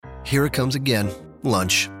here it comes again.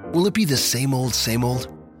 Lunch. Will it be the same old, same old?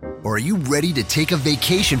 Or are you ready to take a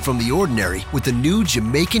vacation from the ordinary with the new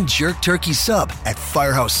Jamaican Jerk Turkey Sub at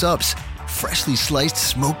Firehouse Subs? Freshly sliced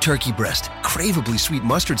smoked turkey breast, craveably sweet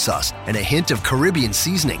mustard sauce, and a hint of Caribbean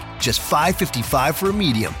seasoning. Just $5.55 for a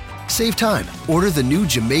medium. Save time. Order the new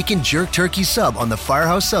Jamaican Jerk Turkey Sub on the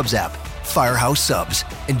Firehouse Subs app. Firehouse Subs.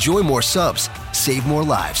 Enjoy more subs. Save more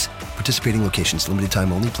lives. Participating locations. Limited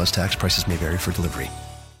time only, plus tax. Prices may vary for delivery.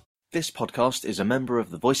 This podcast is a member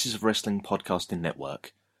of the Voices of Wrestling podcasting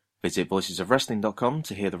network. Visit voicesofwrestling.com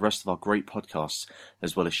to hear the rest of our great podcasts,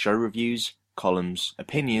 as well as show reviews, columns,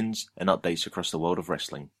 opinions, and updates across the world of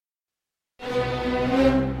wrestling.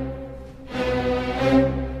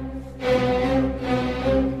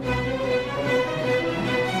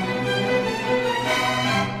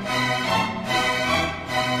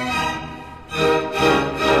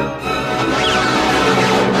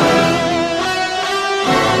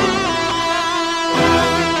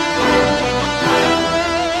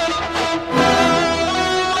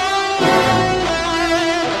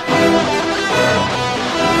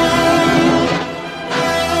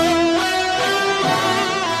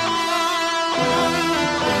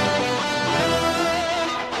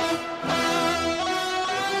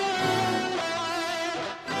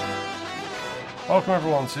 Welcome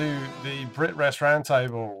everyone to the Brit Rest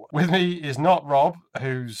Roundtable. With me is not Rob,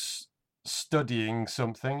 who's studying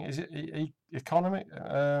something. Is it economic?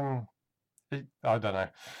 I don't know.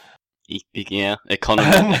 Yeah, economy.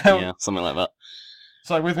 Yeah, something like that.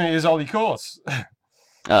 So with me is Ollie Course.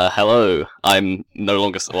 Hello. I'm no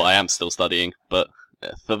longer. Well, I am still studying, but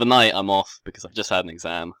for the night I'm off because I've just had an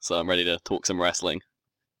exam, so I'm ready to talk some wrestling.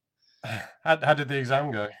 How did the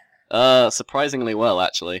exam go? Surprisingly well,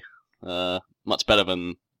 actually. Much better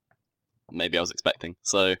than maybe I was expecting.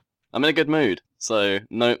 So I'm in a good mood. So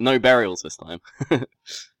no burials this time.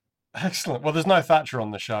 Excellent. Well, there's no Thatcher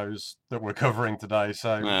on the shows that we're covering today,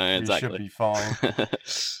 so exactly. we should be fine.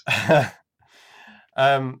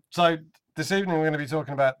 So this evening we're going to be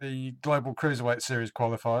talking about the Global Cruiserweight Series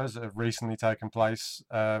qualifiers that have recently taken place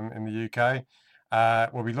in the UK.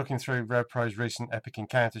 We'll be looking through Rev Pro's recent Epic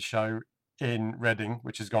Encounter show in Reading,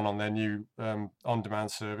 which has gone on their new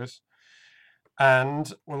on-demand service.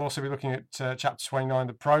 And we'll also be looking at Chapter 29,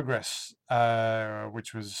 The Progress,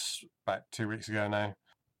 which was about 2 weeks ago now.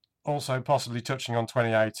 Also possibly touching on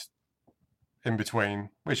 28 in between.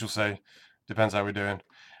 We shall see. Depends how we're doing.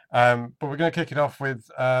 But we're going to kick it off with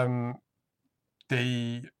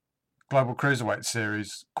the Global Cruiserweight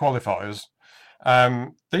Series qualifiers.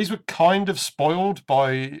 These were kind of spoiled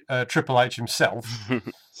by Triple H himself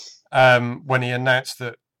when he announced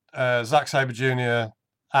that Zack Sabre Jr.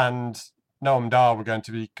 and Noam Dar were going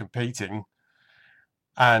to be competing,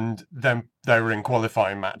 and then they were in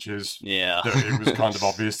qualifying matches. Yeah, it was kind of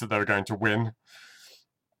obvious that they were going to win.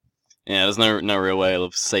 Yeah, there's no real way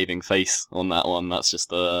of saving face on that one. That's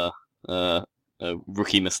just a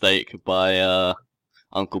rookie mistake by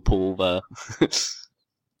Uncle Paul there.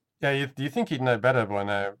 Yeah, you think he'd know better by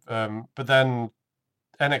now, but then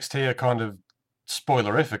NXT are kind of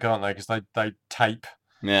spoilerific, aren't they? Because they tape.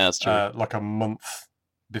 Yeah, that's true. Like a month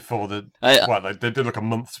before they did like a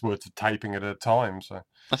month's worth of taping at a time. So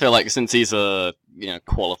I feel like since these are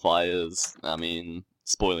qualifiers, I mean,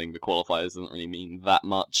 spoiling the qualifiers doesn't really mean that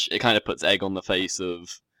much. It kind of puts egg on the face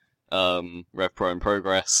of Rev Pro and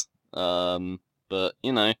Progress. But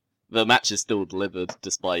the match is still delivered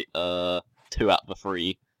despite 2 out of the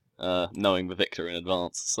 3 knowing the victor in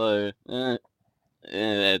advance. So yeah,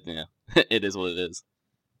 it is what it is.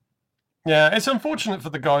 Yeah, it's unfortunate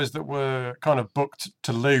for the guys that were kind of booked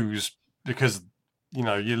to lose because, you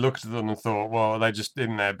looked at them and thought, well, they're just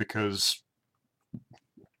in there because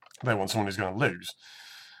they want someone who's going to lose,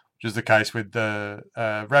 which is the case with the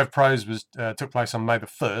Rev Pros took place on May the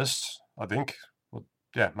 1st, I think. Well,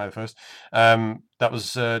 yeah, May the 1st. That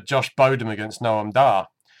was Josh Bodum against Noam Dar.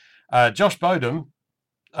 Josh Bodum,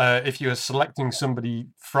 if you were selecting somebody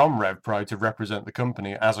from Rev Pro to represent the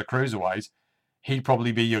company as a cruiserweight, he'd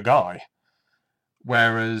probably be your guy.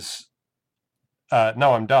 Whereas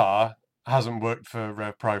Noam Dar hasn't worked for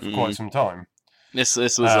Rev Pro for quite some time. This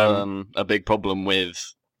was a big problem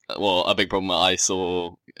with, a big problem that I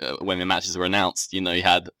saw when the matches were announced. You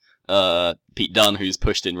had Pete Dunne, who's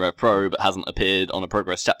pushed in Rev Pro but hasn't appeared on a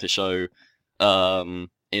Progress Chapter show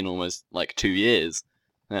in almost 2 years.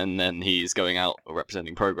 And then he's going out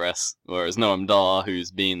representing Progress, whereas Noam Dar,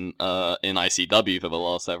 who's been in ICW for the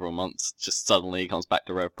last several months, just suddenly comes back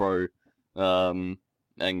to Rev Pro and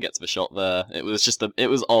gets the shot there. It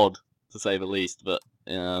was odd, to say the least, but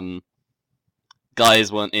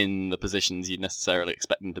guys weren't in the positions you'd necessarily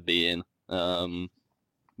expect them to be in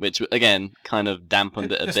which again kind of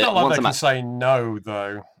dampened it a it's bit. not like Once they a can say no,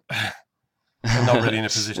 though. They're not really in a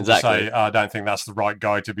position Exactly. to say, I don't think that's the right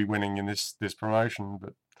guy to be winning in this promotion.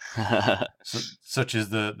 But such as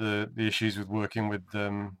the issues with working with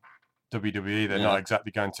WWE, they're not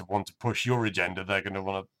exactly going to want to push your agenda. They're going to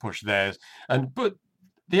want to push theirs. But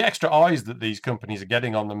the extra eyes that these companies are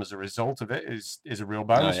getting on them as a result of it is a real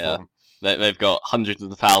bonus for them. They've got hundreds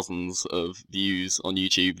of thousands of views on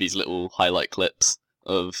YouTube, these little highlight clips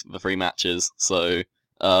of the 3 matches. So,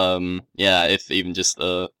 if even just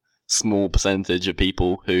a small percentage of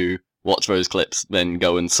people who watch those clips then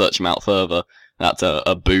go and search them out further, that's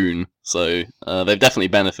a boon. So, they've definitely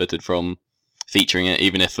benefited from featuring it,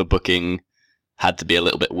 even if the booking had to be a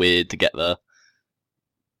little bit weird to get there.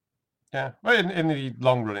 Yeah, well, in the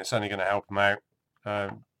long run, it's only going to help them out,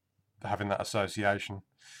 having that association.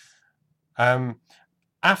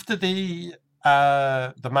 After the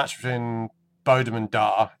match between Bodum and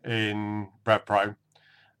Dar in Rev Pro,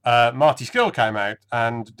 Marty Scurll came out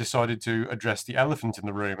and decided to address the elephant in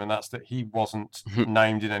the room, and that's that he wasn't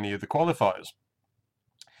named in any of the qualifiers.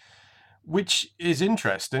 Which is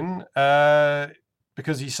interesting,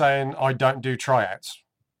 because he's saying, I don't do tryouts.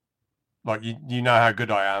 Like, you know how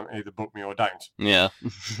good I am, either book me or don't. Yeah.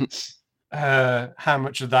 How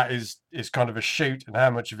much of that is kind of a shoot, and how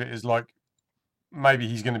much of it is like, maybe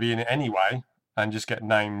he's going to be in it anyway and just get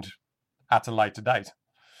named at a later date.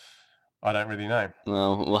 I don't really know.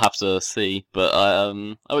 Well, we'll have to see, but I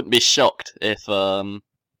wouldn't be shocked if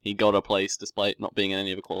he got a place despite not being in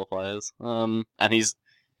any of the qualifiers. And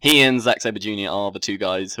he and Zack Sabre Jr. are the 2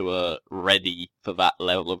 guys who are ready for that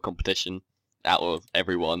level of competition out of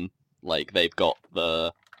everyone. Like, they've got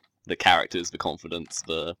the characters, the confidence,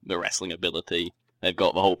 the wrestling ability. They've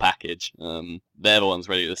got the whole package. They're the ones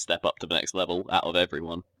ready to step up to the next level out of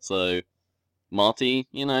everyone. So, Marty,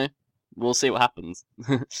 we'll see what happens.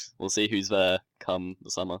 We'll see who's there come the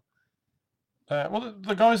summer. Well,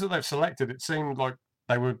 the guys that they've selected, it seemed like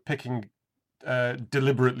they were picking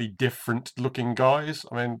deliberately different looking guys.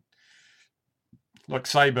 I mean, like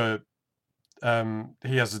Sabre,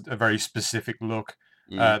 he has a very specific look.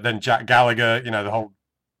 Then Jack Gallagher, the whole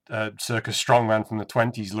circus strongman from the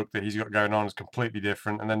 20s look that he's got going on is completely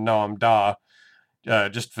different. And then Noam Dar,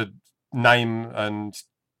 just for name and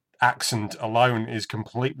accent alone, is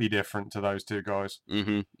completely different to those 2 guys.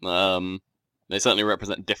 Mm-hmm. They certainly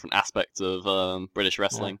represent different aspects of British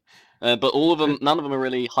wrestling. Yeah. But all of them, none of them are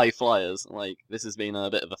really high flyers. Like, this has been a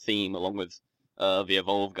bit of a theme along with the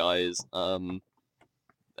Evolve guys in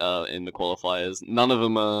the qualifiers. None of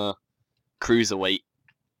them are cruiserweight,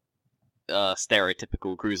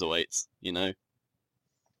 stereotypical cruiserweights,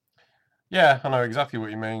 Yeah, I know exactly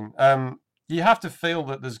what you mean. You have to feel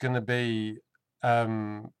that there's going to be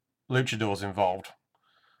luchadors involved.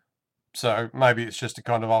 So maybe it's just to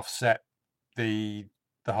kind of offset the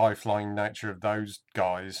high-flying nature of those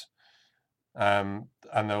guys. And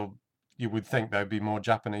you would think there'd be more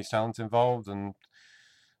Japanese talent involved. And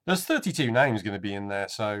there's 32 names going to be in there,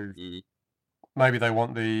 so maybe they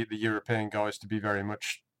want the European guys to be very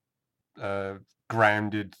much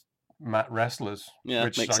grounded mat wrestlers. Yeah,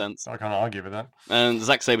 which makes sense. I can't argue with that. And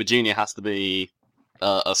Zack Sabre Jr. has to be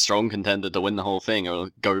a strong contender to win the whole thing or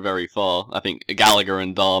go very far. I think Gallagher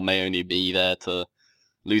and Dar may only be there to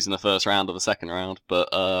lose in the first round or the second round,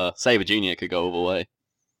 but Sabre Jr. could go all the way.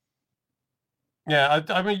 Yeah,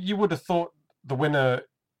 I mean, you would have thought the winner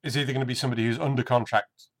is either going to be somebody who's under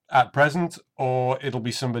contract at present, or it'll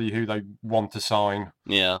be somebody who they want to sign.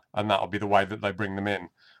 Yeah. And that'll be the way that they bring them in,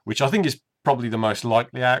 which I think is probably the most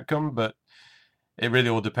likely outcome, but it really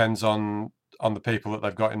all depends on the people that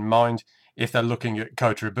they've got in mind. If they're looking at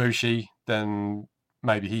Kota Ibushi, then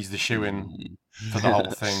maybe he's the shoe-in for the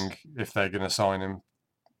whole thing if they're going to sign him.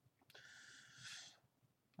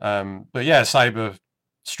 But yeah, Sabre,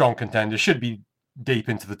 strong contender, should be deep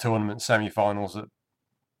into the tournament semi-finals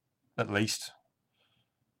at least,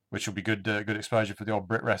 which will be good exposure for the old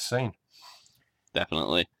Brit Rest scene.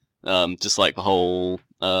 Definitely. Just like the whole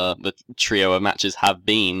the trio of matches have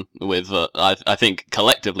been with, I think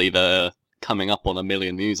collectively they're coming up on 1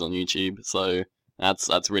 million views on YouTube, so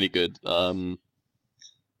that's really good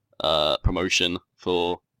promotion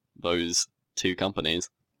for those 2 companies.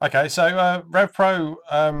 Okay, so Rev Pro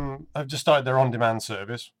have just started their on-demand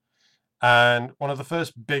service, and one of the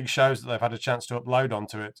first big shows that they've had a chance to upload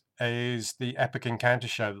onto it is the Epic Encounter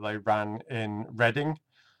show that they ran in Reading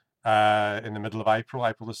in the middle of April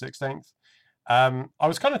the 16th. I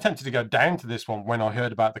was kind of tempted to go down to this one when I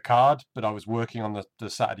heard about the card, but I was working on the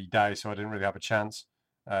Saturday day, so I didn't really have a chance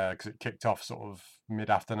because it kicked off sort of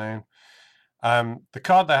mid-afternoon. The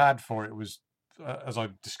card they had for it was, as I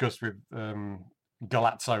discussed with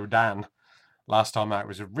Galazzo Dan last time out. It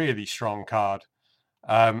was a really strong card.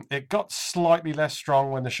 It got slightly less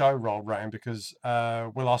strong when the show rolled round because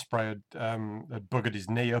Will Ospreay had buggered his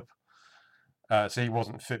knee up, so he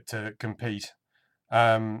wasn't fit to compete.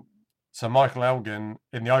 So Michael Elgin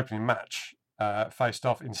in the opening match faced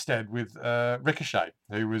off instead with Ricochet,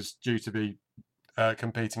 who was due to be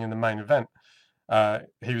competing in the main event.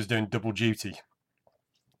 He was doing double duty.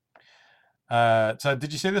 So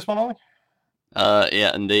did you see this one, Ollie?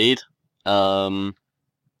 Yeah, indeed. Elgin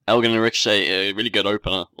and Ricochet, a really good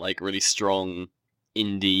opener, like really strong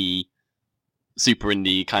indie, super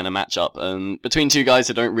indie kind of matchup. And between two guys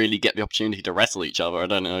who don't really get the opportunity to wrestle each other, I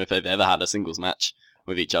don't know if they've ever had a singles match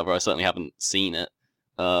with each other. I certainly haven't seen it.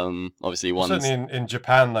 Obviously, one certainly in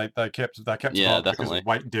Japan they kept yeah, apart because of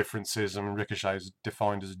weight differences, and Ricochet's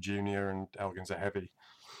defined as a junior and Elgin's a heavy.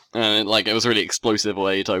 Like it was a really explosive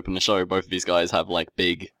way to open the show. Both of these guys have like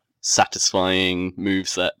big, satisfying move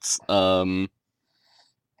sets.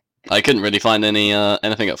 I couldn't really find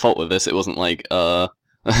anything at fault with this. It wasn't like I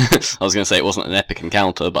was going to say it wasn't an epic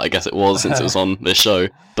encounter, but I guess it was since it was on this show.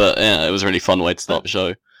 But yeah, it was a really fun way to start the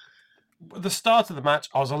show. At the start of the match,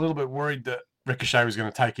 I was a little bit worried that Ricochet was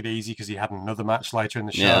going to take it easy because he had another match later in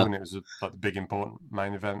the show, and it was like the big important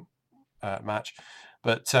main event match.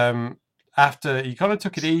 But after he kind of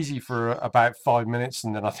took it easy for about 5 minutes,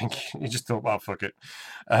 and then I think he just thought, "Well, fuck it,"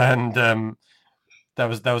 and there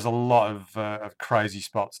was a lot of crazy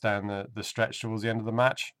spots down the stretch towards the end of the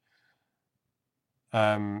match.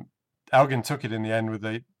 Elgin took it in the end with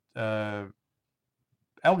the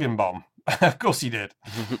Elgin bomb. Of course he did.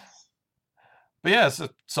 But yeah, it's a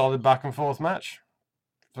solid back and forth match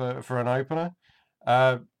for an opener.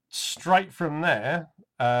 Straight from there,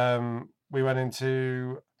 we went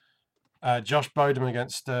into Josh Bodum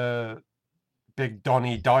against Big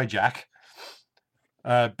Donnie Dijak.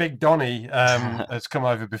 Big Donnie has come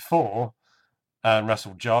over before and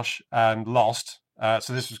wrestled Josh and lost.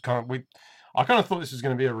 So this was I kind of thought this was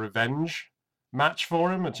going to be a revenge match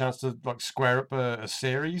for him, a chance to like square up a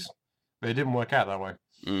series, but it didn't work out that way.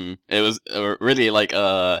 It was really like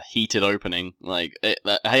a heated opening. Like he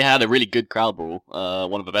had a really good crowd brawl.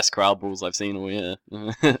 One of the best crowd brawls I've seen all year.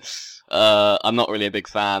 I'm not really a big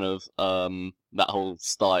fan of that whole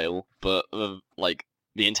style, but like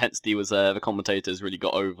the intensity was there. The commentators really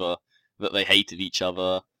got over that they hated each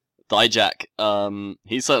other. Dijak,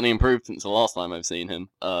 he's certainly improved since the last time I've seen him.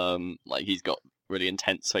 Like he's got really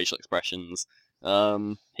intense facial expressions.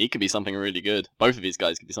 He could be something really good. Both of these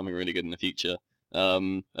guys could be something really good in the future.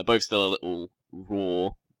 They're both still a little raw,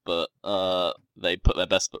 but they put their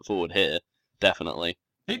best foot forward here, definitely.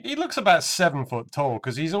 He looks about 7 foot tall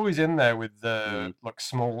because he's always in there with like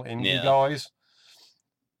small indie guys.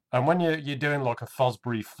 And when you're doing like a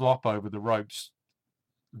Fosbury flop over the ropes,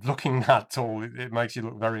 looking that tall, it makes you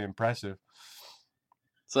look very impressive.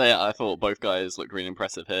 So yeah, I thought both guys looked really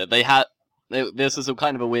impressive here. This was a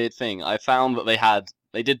kind of a weird thing. I found that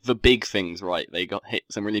they did the big things right. They got hit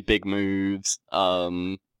some really big moves,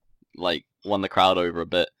 like won the crowd over a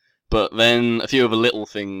bit. But then a few of the little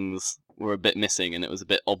things were a bit missing, and it was a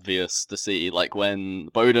bit obvious to see. Like when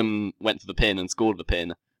Bodum went for the pin and scored the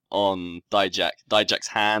pin on Dijak, Dijak's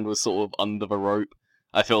hand was sort of under the rope.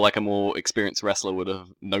 I feel like a more experienced wrestler would have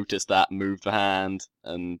noticed that, moved the hand,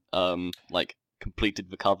 and like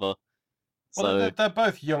completed the cover. Well, they're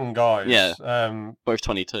both young guys. Yeah, both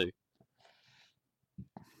 22.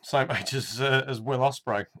 Same age as Will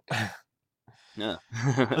Ospreay. Yeah.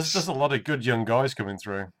 there's a lot of good young guys coming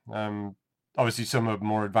through. Obviously, some are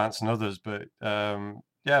more advanced than others, but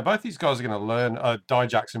yeah, both these guys are going to learn.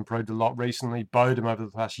 Dijak's improved a lot recently. Bodum over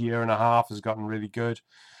the past year and a half has gotten really good.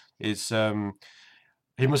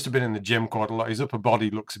 He must have been in the gym quite a lot. His upper body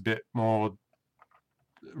looks a bit more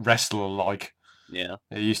wrestler-like. Yeah.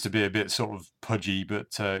 It used to be a bit sort of pudgy, but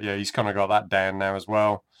yeah, he's kind of got that down now as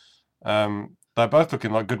well. They're both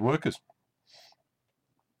looking like good workers.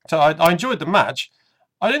 So I enjoyed the match.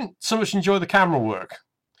 I didn't so much enjoy the camera work.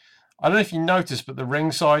 I don't know if you noticed, but the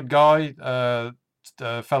ringside guy, the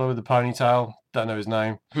fellow with the ponytail, don't know his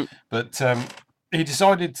name, but he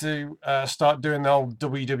decided to start doing the old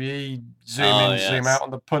WWE zoom in, zoom out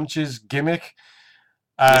on the punches gimmick.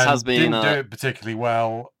 This has been didn't do it particularly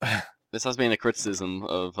well. This has been a criticism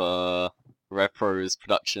of Rev Pro's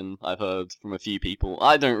production. I've heard from a few people.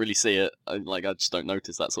 I don't really see it. I just don't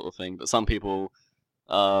notice that sort of thing. But some people,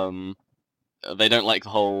 they don't like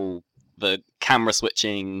the camera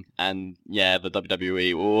switching and the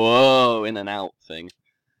WWE whoa in and out thing.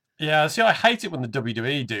 Yeah, see, I hate it when the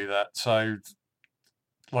WWE do that. So,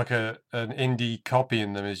 like an indie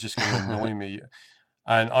copying them is just going to annoy me.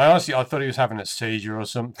 And I thought he was having a seizure or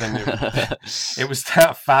something. It was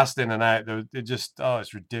that fast in and out.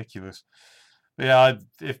 It's ridiculous. But yeah,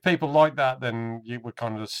 if people like that, then you were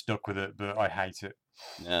kind of stuck with it. But I hate it.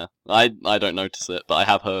 Yeah, I don't notice it, but I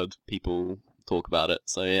have heard people talk about it.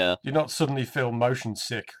 So yeah, you not suddenly feel motion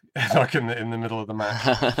sick like in the middle of the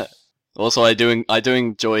match. Also, I do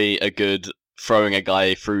enjoy a good throwing a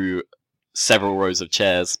guy through several rows of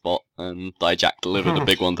chairs spot, and Dijak delivered a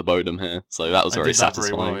big one to Bodum here, so that was very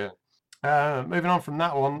satisfying. Very well, yeah. Moving on from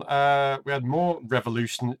that one, we had more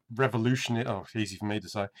easy for me to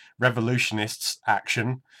say, revolutionists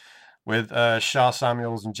action with Shah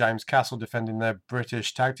Samuels and James Castle defending their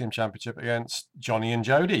British Tag Team Championship against Johnny and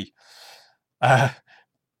Jody.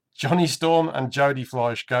 Johnny Storm and Jody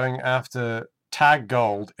Fleisch going after Tag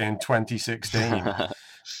Gold in 2016.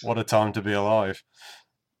 What a time to be alive.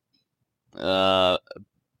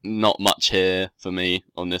 Not much here for me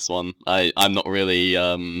on this one. I'm not really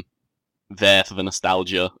there for the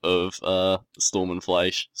nostalgia of Storm and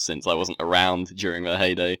Fleisch since I wasn't around during their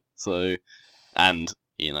heyday. So, and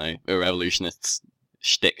you know, a revolutionists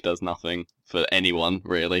shtick does nothing for anyone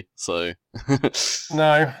really. So,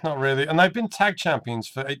 no, not really. And they've been tag champions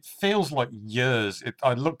for it feels like years.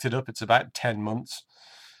 I looked it up. It's about 10 months,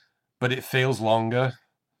 but it feels longer.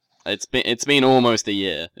 It's been almost a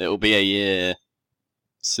year. It will be a year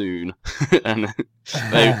soon, and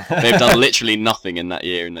they've done literally nothing in that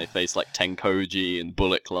year, and they faced like Tenkoji and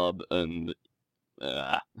Bullet Club and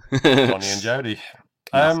Johnny and Jody.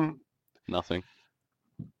 Nothing.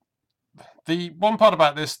 The one part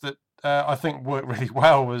about this that I think worked really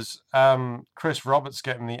well was Chris Roberts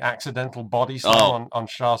getting the accidental body slam on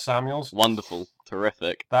Shah Samuels. Wonderful.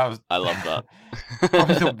 Terrific. I love that.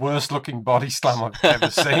 Probably the worst looking body slam I've ever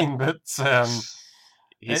seen, but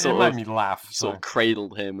it made me laugh. Sort of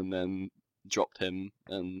cradled him and then dropped him,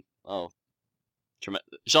 and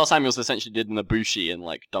Shah Samuels essentially did an Ibushi and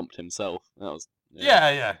like dumped himself. That was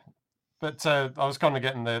yeah. But I was kind of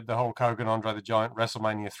getting the Hulk Hogan, Andre the Giant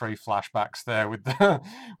WrestleMania 3 flashbacks there with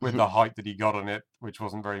the height that he got on it, which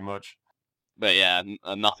wasn't very much. But yeah,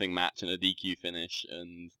 a nothing match and a DQ finish,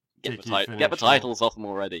 and get the titles off them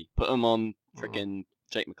already. Put them on freaking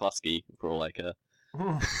Jake McCluskey for all I care.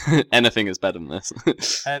 Anything is better than this.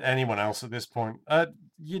 And anyone else at this point.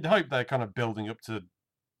 You'd hope they're kind of building up to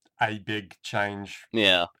a big change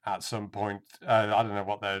at some point. I don't know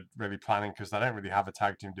what they're really planning because they don't really have a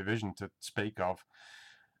tag team division to speak of,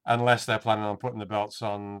 unless they're planning on putting the belts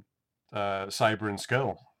on Sabre and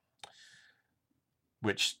Skull.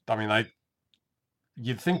 Which, I mean,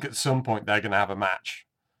 you'd think at some point they're going to have a match.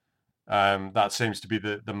 That seems to be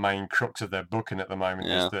the main crux of their booking at the moment,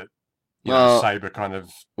 is that Sabre kind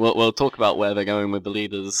of... We'll talk about where they're going with the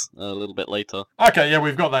leaders a little bit later. Okay, yeah,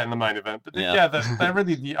 we've got that in the main event. But they're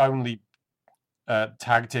really the only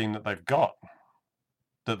tag team that they've got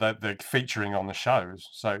that they're featuring on the shows.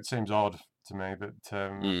 So it seems odd to me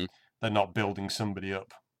that they're not building somebody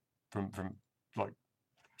up from like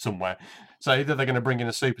somewhere. So either they're going to bring in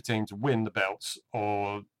a super team to win the belts,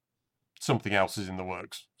 or something else is in the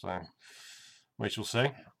works. So we shall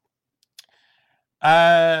see.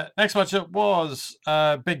 Next matchup was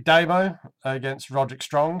Big Damo against Roderick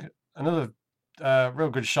Strong. Another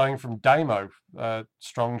real good showing from Damo.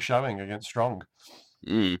 Strong showing against Strong.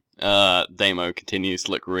 Damo continues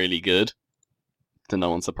to look really good, to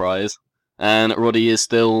no one's surprise. And Roddy is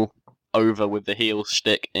still over with the heel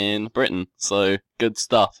shtick in Britain, so good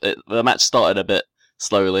stuff. The match started a bit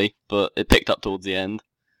slowly, but it picked up towards the end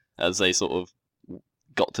as they sort of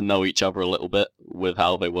got to know each other a little bit with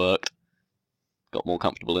how they worked. Got more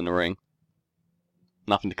comfortable in the ring.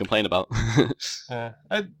 Nothing to complain about. Yeah.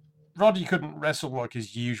 Roddy couldn't wrestle like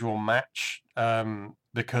his usual match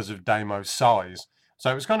because of Damo's size.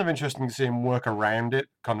 So it was kind of interesting to see him work around it,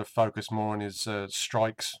 kind of focus more on his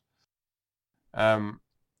strikes.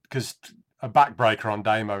 Because a backbreaker on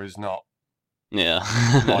Damo is not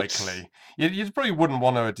likely. You probably wouldn't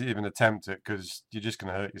want to even attempt it because you're just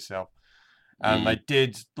going to hurt yourself. And they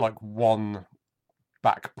did like one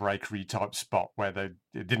backbreakery type spot where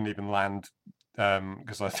it didn't even land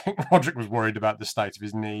because I think Roderick was worried about the state of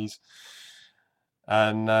his knees,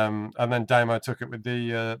 and then Damo took it with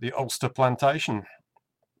the Ulster Plantation.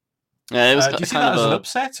 Yeah, it was. Do you see that as an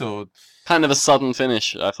upset or kind of a sudden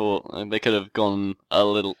finish? I thought they could have gone a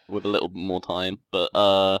little more time,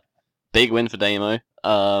 but big win for Damo.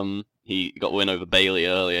 He got a win over Bailey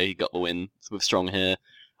earlier. He got the win with Strong here.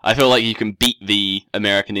 I feel like you can beat the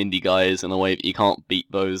American indie guys in a way that you can't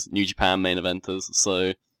beat those New Japan main eventers.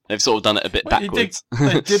 So they've sort of done it a bit backwards.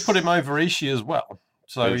 They did put him over Ishii as well.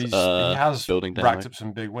 So he has racked up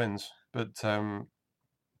some big wins. But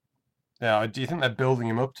Yeah, do you think they're building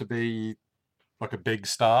him up to be like a big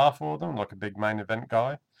star for them, like a big main event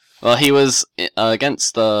guy? Well, he was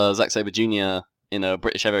against Zack Sabre Jr. in a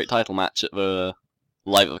British Heavyweight title match at the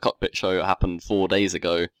Live at the Cockpit show that happened 4 days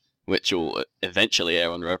ago, which will eventually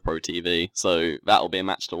air on RevPro TV. So that'll be a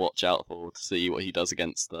match to watch out for, to see what he does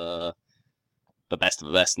against the best of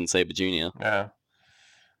the best in Sabre Jr. Yeah.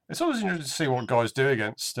 It's always interesting to see what guys do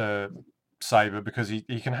against Sabre, because he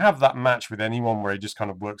can have that match with anyone where he just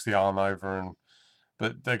kind of works the arm over,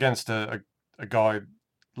 but against a guy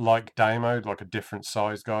like Damo, like a different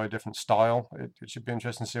size guy, different style, it should be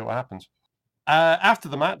interesting to see what happens. After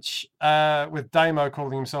the match, with Damo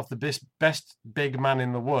calling himself the best big man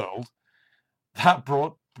in the world, that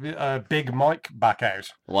brought Big Mike back out.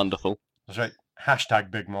 Wonderful. That's right. Hashtag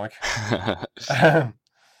Big Mike.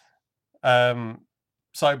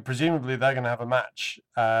 So presumably they're going to have a match.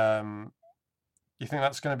 You think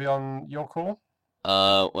that's going to be on your call?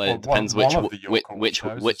 Well, it depends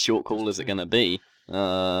which York call is it going to be.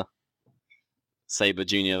 Sabre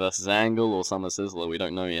Jr. versus Angle or Summer Sizzler? We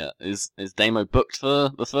don't know yet. Is Damo booked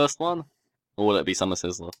for the first one, or will it be Summer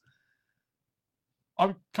Sizzler?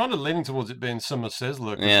 I'm kind of leaning towards it being Summer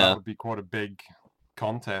Sizzler, because that would be quite a big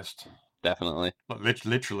contest. Definitely. Like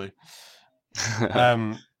literally.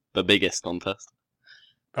 The biggest contest.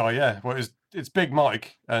 Oh yeah, well it's Big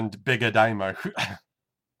Mike and Bigger Damo.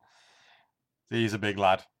 He's a big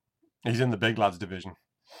lad. He's in the big lads division.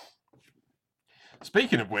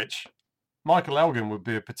 Speaking of which, Michael Elgin would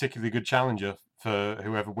be a particularly good challenger for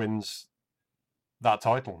whoever wins that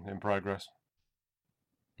title in Progress.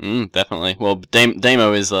 Definitely. Well,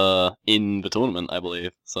 Damo is in the tournament, I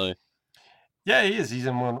believe. So. Yeah, he is. He's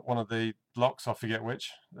in one of the blocks. I forget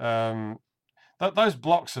which. Those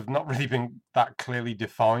blocks have not really been that clearly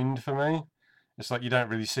defined for me. It's like you don't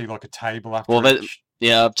really see like a table after each.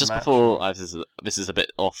 Yeah, just match. Before this is a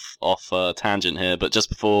bit off tangent here, but just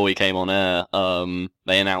before we came on air,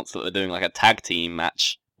 they announced that they're doing like a tag team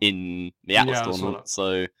match in the Atlas tournament.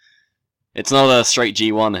 So it's not a straight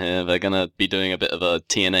G1 here. They're gonna be doing a bit of a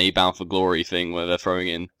TNA Bound for Glory thing where they're throwing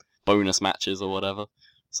in bonus matches or whatever.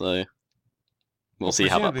 So we'll see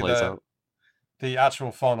how that plays out. The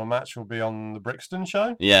actual final match will be on the Brixton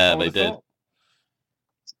show. Yeah, they did.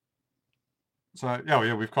 So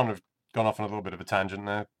yeah, we've kind of gone off on a little bit of a tangent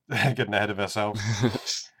there, getting ahead of ourselves.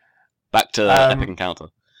 Back to Epic Encounter.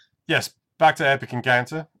 Yes, back to Epic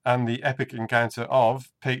Encounter, and the Epic Encounter of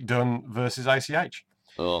Pete Dunne versus ACH.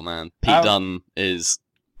 Oh man, Pete Dunne is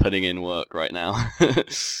putting in work right now.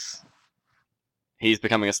 He's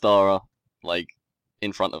becoming a star, like,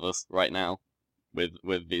 in front of us right now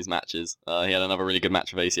with these matches. He had another really good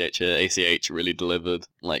match with ACH here. ACH really delivered.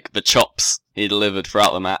 Like, the chops he delivered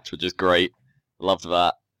throughout the match were just great. Loved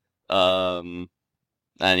that. And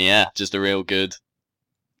yeah, just a real good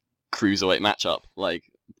cruiserweight matchup.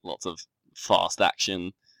 Like, lots of fast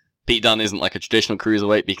action. Pete Dunne isn't like a traditional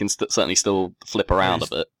cruiserweight, but he can certainly still flip around a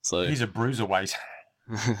bit. So he's a bruiserweight.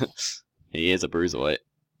 He is a bruiserweight.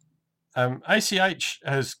 ACH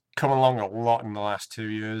has come along a lot in the last 2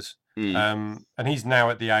 years. And he's now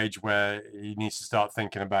at the age where he needs to start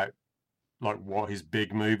thinking about like what his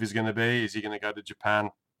big move is going to be. Is he going to go to Japan,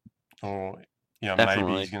 or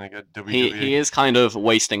maybe he's going to go WWE? He is kind of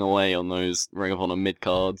wasting away on those Ring of Honor mid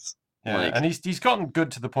cards. Yeah, and he's gotten good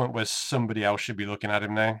to the point where somebody else should be looking at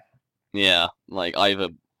him now. Yeah, like either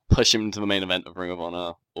push him to the main event of Ring of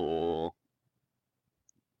Honor or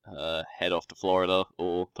head off to Florida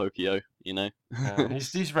or Tokyo. Yeah,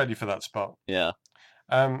 he's ready for that spot. Yeah.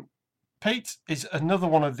 Pete is another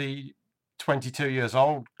one of the 22 years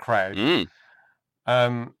old crowd,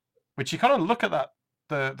 which you kind of look at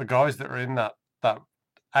the guys that are in that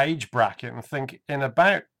age bracket and think in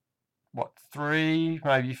about 3,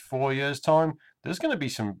 maybe 4 years time, there's going to be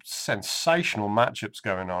some sensational matchups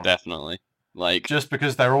going on. Definitely, like just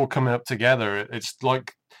because they're all coming up together. It's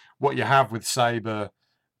like what you have with Sabre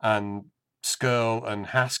and Skrull and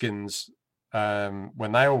Haskins.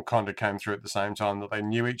 When they all kind of came through at the same time, that they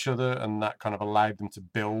knew each other, and that kind of allowed them to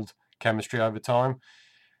build chemistry over time.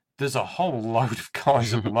 There's a whole load of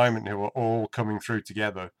guys at the moment who are all coming through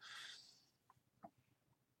together.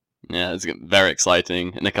 Yeah, it's very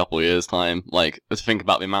exciting in a couple of years' time. Like, to think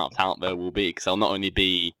about the amount of talent there will be, because they'll not only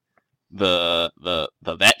be the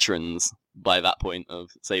veterans by that point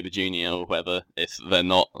of Sabre Jr. or whoever, if they're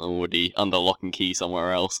not already under lock and key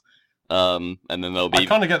somewhere else. And then there'll be. I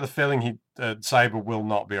kind of get the feeling Sabre will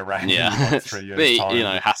not be around in like 3 years'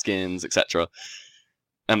 time. Haskins, etc.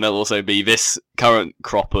 And there'll also be this current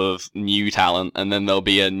crop of new talent, and then there'll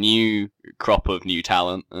be a new crop of new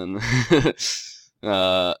talent, and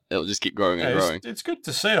it'll just keep growing and growing. It's good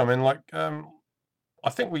to see. I mean, like, I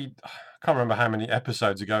think can't remember how many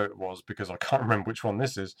episodes ago it was because I can't remember which one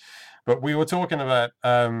this is, but we were talking about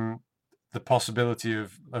the possibility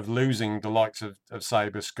of losing the likes of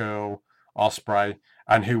Sabre, Skrull, Ospreay,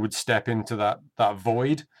 and who would step into that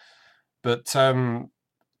void. But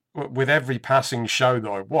with every passing show that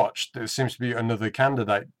I watched, there seems to be another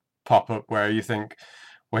candidate pop up where you think,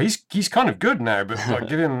 well, he's kind of good now, but like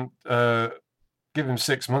give him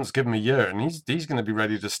 6 months, give him a year, and he's going to be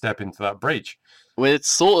ready to step into that breach. We're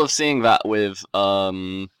sort of seeing that with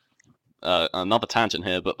another tangent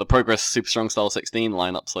here, but the Progress Super Strong Style 16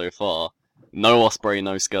 lineup so far. No Ospreay,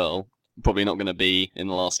 no Skrull. Probably not going to be in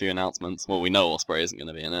the last few announcements. Well, we know Ospreay isn't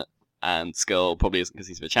going to be in it, and Skrull probably isn't because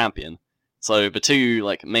he's the champion. So the two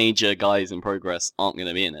like major guys in Progress aren't going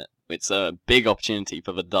to be in it. It's a big opportunity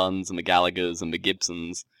for the Dunns and the Gallaghers and the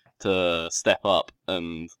Gibsons to step up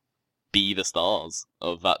and be the stars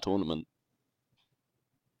of that tournament.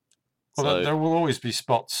 Well, So, there will always be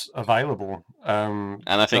spots available. and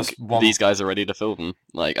I think that's one- these guys are ready to fill them.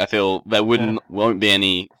 Like, I feel there won't be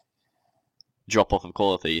any drop off of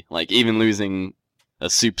quality. Like, even losing a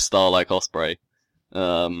superstar like Ospreay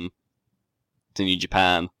to New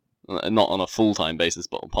Japan, not on a full-time basis,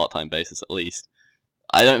 but on a part-time basis at least,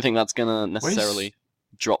 I don't think that's gonna necessarily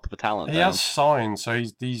drop the talent He down. has signed, so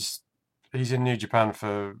he's in New Japan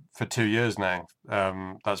for 2 years now.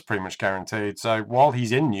 That's pretty much guaranteed. So while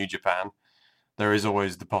he's in New Japan, there is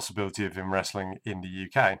always the possibility of him wrestling in the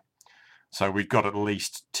UK. So we've got at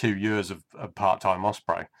least 2 years of part-time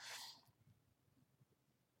Ospreay.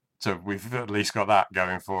 So we've at least got that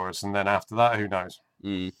going for us, and then after that, who knows?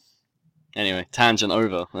 Anyway, tangent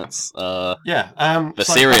over. That's The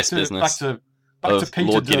serious business Back of to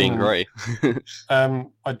Peter Lord Gideon Dunn. Gray.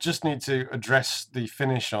 I just need to address the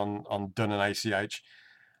finish on Dunn and ACH,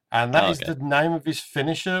 and that is the name of his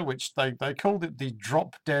finisher, which they called it the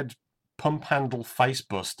Drop Dead Pump Handle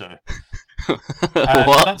Facebuster.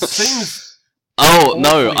 What? That seems. Oh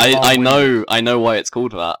no, awfully I long-winded. know why it's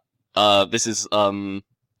called that. This is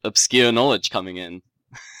obscure knowledge coming in.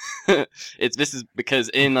 This is because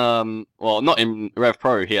in not in Rev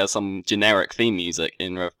Pro, he has some generic theme music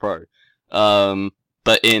in Rev Pro.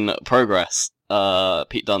 But in Progress,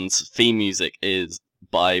 Pete Dunne's theme music is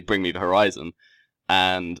by Bring Me the Horizon,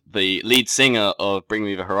 and the lead singer of Bring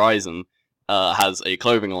Me the Horizon has a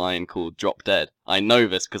clothing line called Drop Dead. I know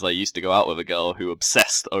this because I used to go out with a girl who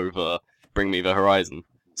obsessed over Bring Me the Horizon.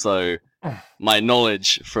 So my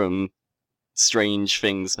knowledge from strange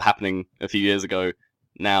things happening a few years ago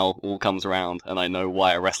now all comes around, and I know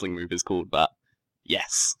why a wrestling move is called that.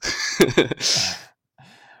 Yes.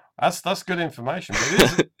 That's good information.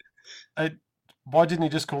 But why didn't he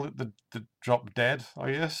just call it the Drop Dead?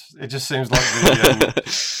 I guess it just seems like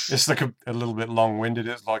it's like a little bit long-winded.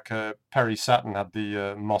 It's like Perry Saturn had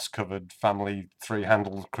the moss-covered family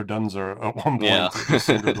three-handled credenza at one point. Yeah. It just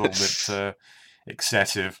seemed a little bit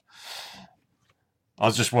excessive. I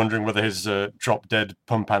was just wondering whether his Drop Dead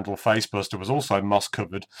Pump Handle Facebuster was also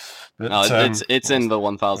moss-covered. No, it's in the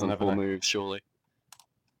 1004 know. moves, surely.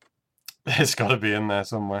 It's got to be in there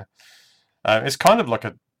somewhere. It's kind of like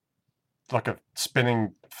a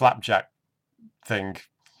spinning flapjack thing.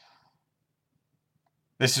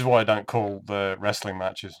 This is why I don't call the wrestling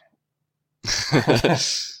matches.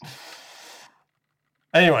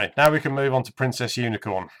 Anyway, now we can move on to Princess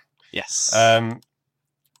Unicorn. Yes.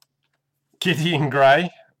 Gideon Gray,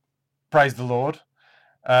 praise the Lord,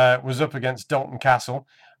 was up against Dalton Castle.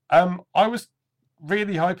 I was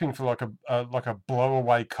really hoping for like a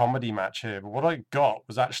blow-away comedy match here, but what I got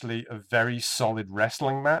was actually a very solid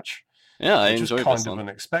wrestling match. Yeah, I which was enjoyed kind this of one.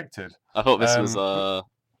 unexpected. I thought this was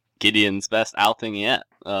Gideon's best outing yet.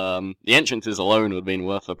 The entrances alone would have been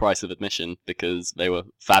worth the price of admission because they were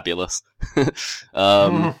fabulous. But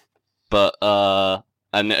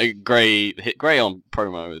Gray on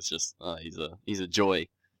promo is just he's a joy.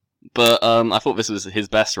 But I thought this was his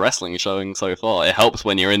best wrestling showing so far. It helps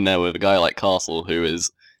when you're in there with a guy like Castle,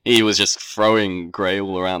 he was just throwing Gray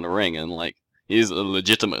all around the ring, and like he's a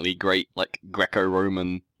legitimately great like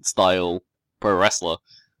Greco-Roman style pro wrestler,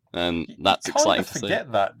 and that's exciting to see.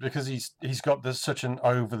 Forget that because he's got such an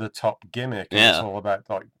over the top gimmick. And Yeah. It's all about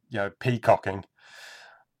like peacocking.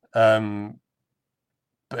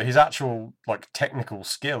 But his actual like technical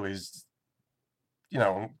skill is,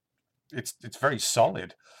 it's very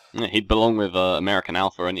solid. Yeah, he'd belong with American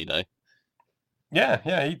Alpha any day.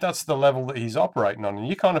 Yeah, that's the level that he's operating on, and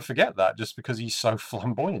you kind of forget that just because he's so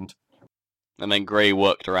flamboyant. And then Gray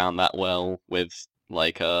worked around that well with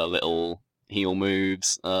like little heel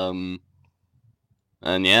moves. And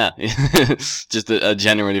yeah, just a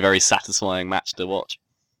generally very satisfying match to watch.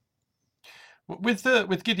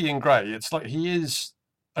 With Gideon Gray, it's like he is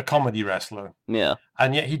a comedy wrestler. Yeah.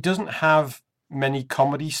 And yet he doesn't have many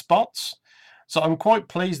comedy spots. So I'm quite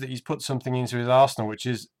pleased that he's put something into his arsenal, which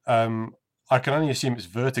is, I can only assume it's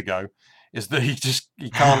vertigo, is that he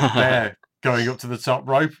can't bear going up to the top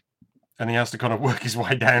rope, and he has to kind of work his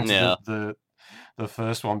way down to the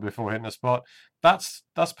first one before hitting a spot. That's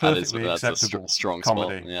perfectly acceptable. Strong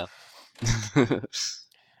comedy. Spot,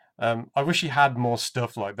 yeah. I wish he had more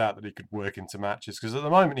stuff like that he could work into matches, because at the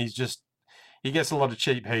moment he gets a lot of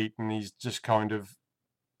cheap heat, and he's just kind of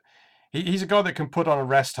he's a guy that can put on a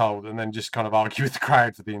rest hold and then just kind of argue with the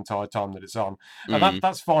crowd for the entire time that it's on. And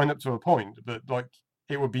that's fine up to a point, but like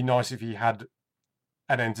it would be nice if he had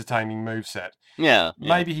an entertaining moveset. Yeah.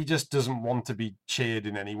 Maybe he just doesn't want to be cheered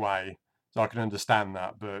in any way. So I can understand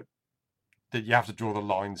that, but that you have to draw the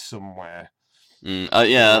line somewhere.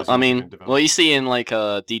 Yeah, I mean, well, you see in like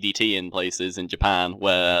DDT in places in Japan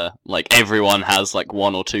where like everyone has like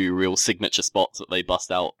one or two real signature spots that they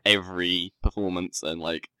bust out every performance and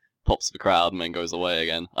like pops the crowd and then goes away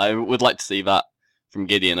again. I would like to see that from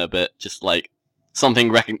Gideon a bit, just like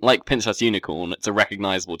something like Princess Unicorn. It's a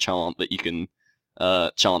recognizable chant that you can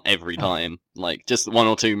chant every time, like just one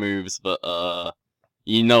or two moves that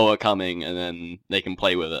you know are coming, and then they can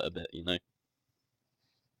play with it a bit, you know.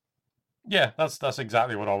 Yeah, that's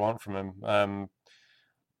exactly what I want from him.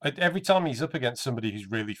 Every time he's up against somebody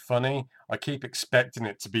who's really funny, I keep expecting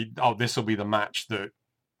it to be, oh, this will be the match that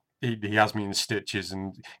he has me in stitches,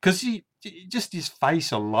 and because just his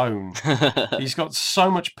face alone, he's got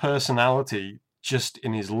so much personality just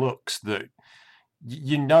in his looks that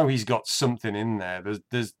you know he's got something in there.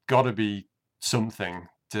 There's got to be something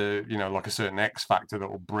to, you know, like a certain X factor that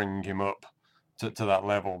will bring him up to that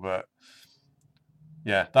level. But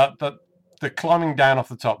yeah, that the climbing down off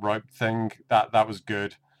the top rope thing, that was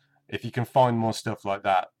good. If you can find more stuff like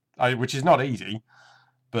that, which is not easy,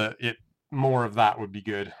 but more of that would be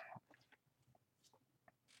good.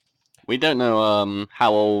 We don't know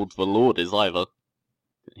how old the Lord is either.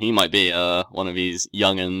 He might be one of these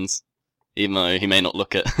young'uns, even though he may not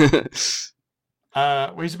look it.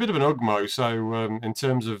 Well, he's a bit of an ugmo, so in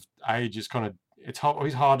terms of age, it's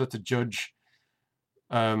harder to judge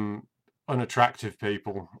unattractive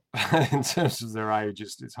people in terms of their age.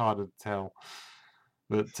 It's harder to tell.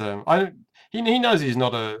 But he knows he's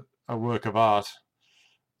not a work of art,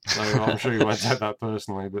 so I'm sure he won't take that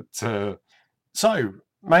personally. But so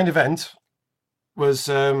main event was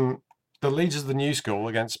the leaders of the New School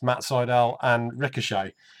against Matt Sydal and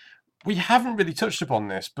Ricochet. We haven't really touched upon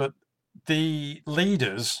this, but the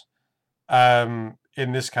leaders, in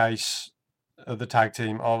this case, the tag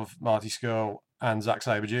team of Marty Scurll and Zack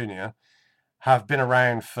Sabre Jr., have been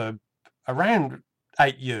around for around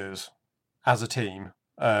 8 years as a team.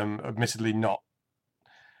 Admittedly, not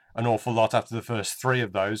an awful lot after the first 3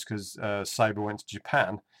 of those, because Sabre went to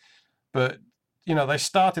Japan. But, you know, they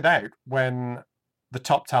started out when the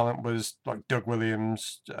top talent was like Doug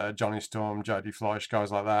Williams, Johnny Storm, Jody Fleisch,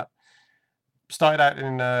 guys like that. Started out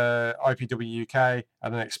in IPW UK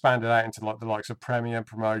and then expanded out into like the likes of Premier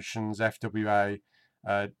Promotions, FWA,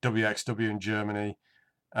 WXW in Germany,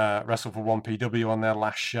 wrestled for 1PW on their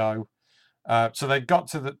last show. So they got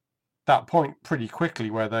to that point pretty quickly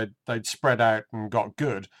where they'd spread out and got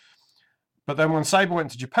good. But then when Sabre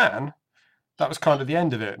went to Japan, that was kind of the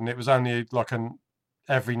end of it, and it was only like an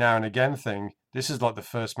every now and again thing. This is like the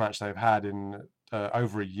first match they've had in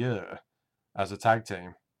over a year as a tag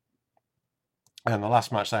team. And the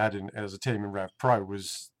last match they had as a team in Rev Pro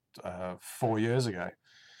was 4 years ago.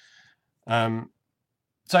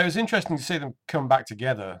 So it was interesting to see them come back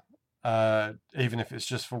together, even if it's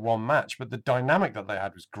just for one match. But the dynamic that they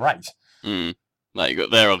had was great. Like,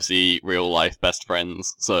 they're obviously real life best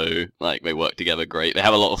friends, so like they work together great. They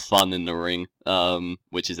have a lot of fun in the ring,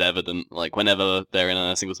 which is evident. Like whenever they're in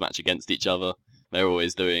a singles match against each other, they're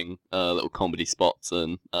always doing little comedy spots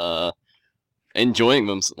and enjoying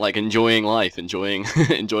them, like enjoying life, enjoying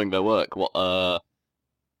their work.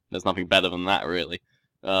 There's nothing better than that, really.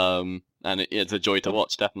 And it's a joy to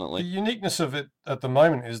watch, definitely. The uniqueness of it at the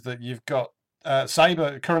moment is that you've got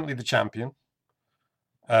Sabre, currently the champion,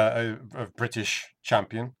 a British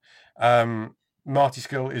champion. Marty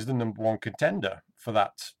Scurll is the number 1 contender for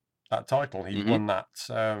that title. He won that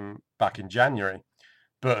back in January,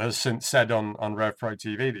 but has since said on Rev Pro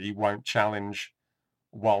TV that he won't challenge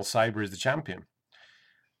while Sabre is the champion.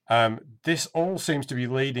 This all seems to be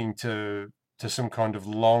leading to some kind of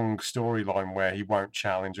long storyline where he won't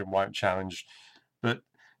challenge. But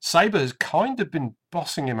Sabre has kind of been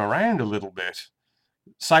bossing him around a little bit.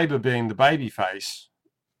 Sabre being the babyface,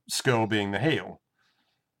 Scurll being the heel.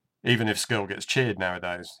 Even if Scurll gets cheered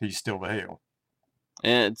nowadays, he's still the heel.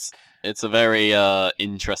 Yeah, It's a very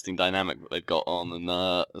interesting dynamic that they've got on,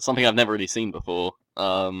 and something I've never really seen before.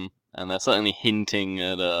 And they're certainly hinting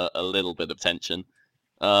at a little bit of tension.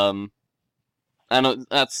 And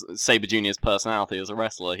that's Sabre Jr.'s personality as a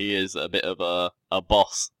wrestler. He is a bit of a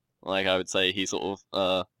boss. Like, I would say he sort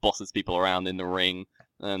of bosses people around in the ring,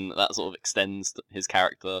 and that sort of extends his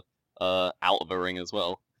character out of the ring as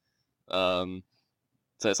well. So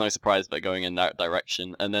it's no surprise they're going in that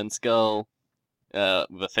direction. And then Skull,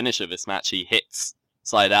 the finish of this match, he hits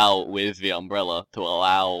side out with the umbrella to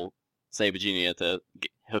allow Sabre Jr. to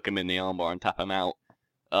hook him in the armbar and tap him out.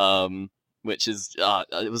 Which is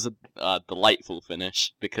it was a delightful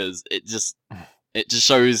finish, because it just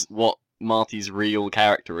shows what Marty's real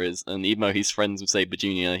character is, and even though he's friends with Sabre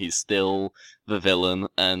Jr., he's still the villain,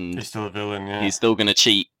 and He's still a villain, yeah. he's still gonna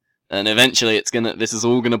cheat. And eventually, this is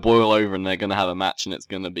all gonna boil over, and they're gonna have a match, and it's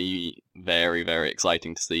gonna be very, very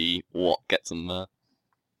exciting to see what gets them there.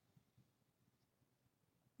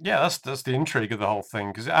 Yeah, that's the intrigue of the whole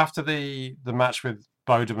thing. Because after the match with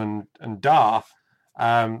Bodum and Dar,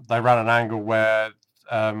 they ran an angle where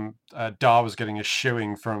Dar was getting a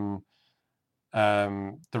shooing from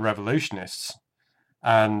the Revolutionists,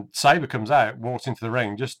 and Sabre comes out, walks into the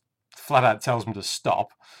ring, just flat out tells him to stop,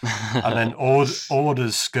 and then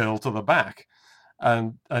orders Skull to the back,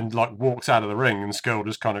 and like walks out of the ring, and Skull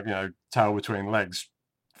just kind of, tail between legs,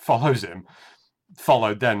 follows him,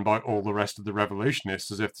 followed then by all the rest of the Revolutionists,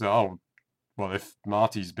 as if well, if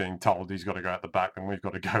Marty's being told he's got to go out the back, then we've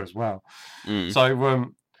got to go as well.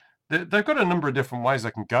 So they've got a number of different ways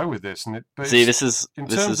they can go with this. And this is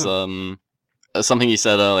something you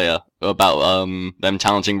said earlier about them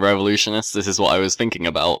challenging Revolutionists. This is what I was thinking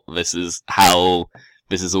about. This is how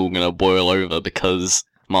this is all going to boil over, because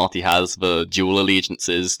Marty has the dual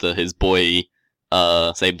allegiances to his boy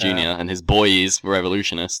Sabre Jr. and his boys, the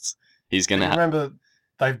Revolutionists. He's going to remember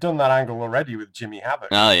they've done that angle already with Jimmy Havoc.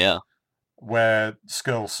 Oh yeah, where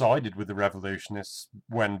Skull sided with the Revolutionists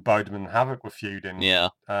when Bodum and Havoc were feuding. Yeah.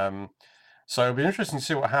 So it'll be interesting to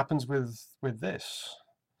see what happens with this.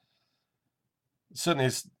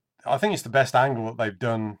 Certainly, I think it's the best angle that they've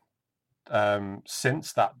done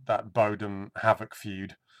since that Bodum Havoc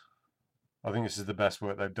feud. I think this is the best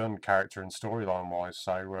work they've done, character and storyline wise.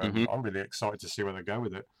 So I'm really excited to see where they go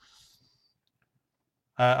with it.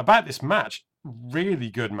 About this match, really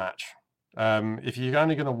good match. If you're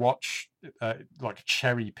only going to watch, like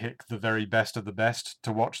cherry pick the very best of the best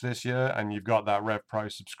to watch this year, and you've got that Rev Pro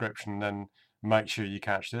subscription, then make sure you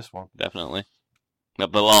catch this one. Definitely.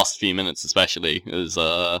 The last few minutes especially is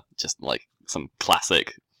just like some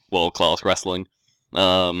classic world-class wrestling.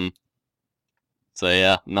 So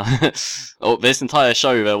yeah, no. This entire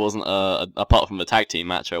show, there wasn't apart from the tag team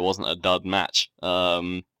match, there wasn't a dud match.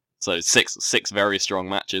 So six very strong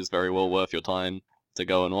matches, very well worth your time to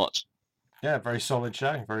go and watch. Yeah, very solid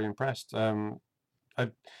show. Very impressed.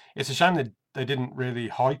 It's a shame that they didn't really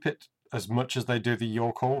hype it as much as they do the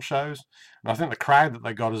Your Call shows. And I think the crowd that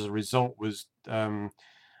they got as a result was...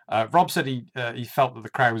 Rob said he felt that the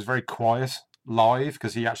crowd was very quiet live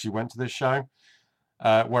because he actually went to this show.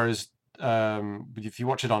 Whereas if you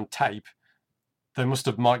watch it on tape, they must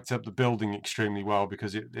have mic'd up the building extremely well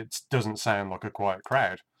because it doesn't sound like a quiet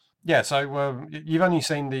crowd. Yeah, so you've only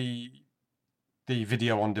seen the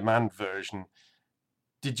video on demand version.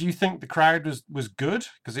 Did you think the crowd was good?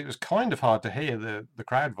 Because it was kind of hard to hear the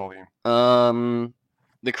crowd volume.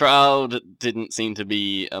 The crowd didn't seem to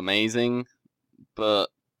be amazing, but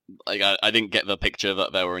like I didn't get the picture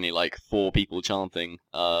that there were only like 4 people chanting,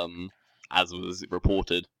 as was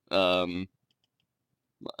reported. It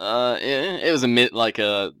was a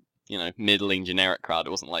middling generic crowd.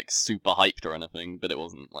 It wasn't like super hyped or anything, but it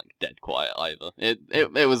wasn't like dead quiet either.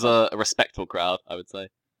 It was a respectful crowd, I would say.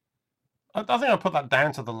 I think I put that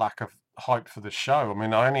down to the lack of hype for the show. I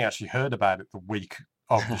mean, I only actually heard about it the week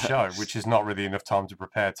of the show, which is not really enough time to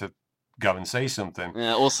prepare to go and see something.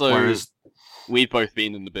 Yeah. Also, we've both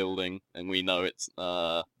been in the building, and we know it's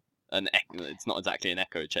it's not exactly an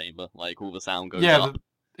echo chamber. Like all the sound goes up.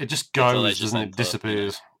 It just goes, doesn't it?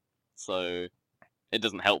 Disappears. So it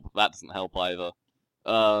doesn't help. That doesn't help either.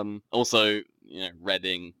 Also,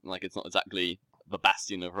 Reading, like it's not exactly the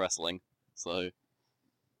bastion of wrestling. So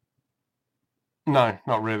no,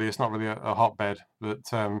 not really. It's not really a hotbed. But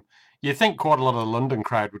you'd think quite a lot of the London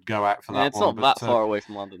crowd would go out for that one. It's not that far away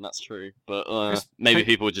from London, that's true. But maybe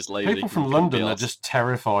people are just lazy. People from London are just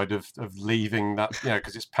terrified of leaving that,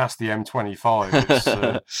 because it's past the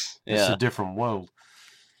M25. It's a different world.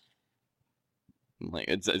 Like,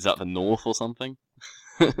 is that the north or something?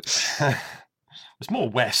 It's more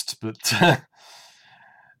west, but so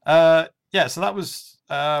that was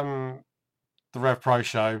the Rev Pro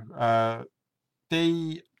show.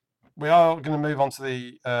 We are going to move on to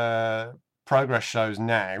the Progress shows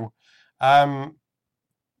now.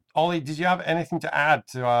 Ollie, did you have anything to add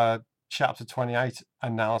to our Chapter 28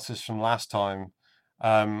 analysis from last time?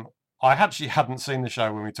 I actually hadn't seen the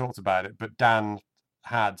show when we talked about it, but Dan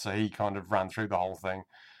had, so he kind of ran through the whole thing.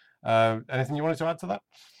 Anything you wanted to add to that?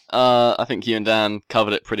 I think you and Dan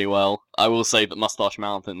covered it pretty well. I will say that Mustache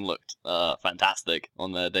Mountain looked fantastic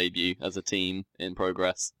on their debut as a team in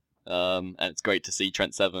Progress. And it's great to see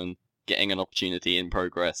Trent Seven getting an opportunity in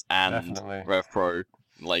Progress and Definitely. Rev Pro,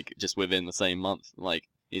 like, just within the same month. Like,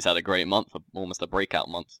 he's had a great month, almost a breakout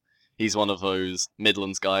month. He's one of those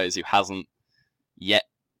Midlands guys who hasn't yet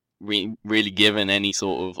really given any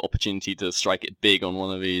sort of opportunity to strike it big on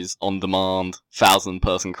one of these on-demand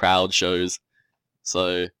 1,000-person crowd shows.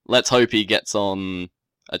 So let's hope he gets on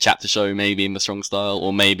a chapter show, maybe in the Strong Style,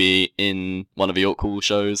 or maybe in one of the York Hall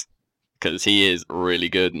shows, because he is really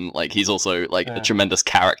good, and like he's also like a tremendous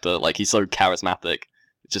character. Like, he's so charismatic,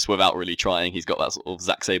 just without really trying. He's got that sort of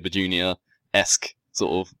Zack Sabre Jr.-esque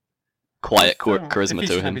sort of quiet charisma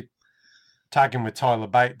to him. Tagging with Tyler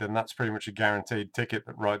Bate, then that's pretty much a guaranteed ticket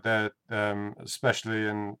right there, especially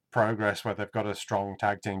in Progress where they've got a strong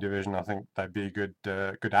tag team division. I think they'd be good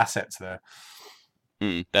assets there.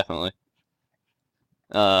 Definitely.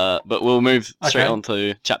 But we'll move straight on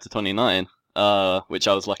to Chapter 29, which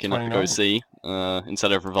I was lucky enough to go see.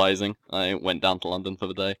 Instead of revising, I went down to London for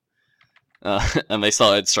the day. And they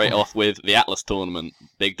started straight off with the Atlas tournament.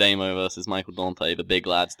 Big Damo versus Michael Dante, the big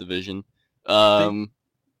lads division.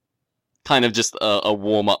 Kind of just a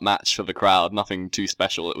warm-up match for the crowd, nothing too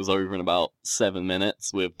special. It was over in about 7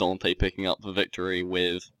 minutes, with Dante picking up the victory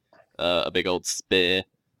with a big old spear.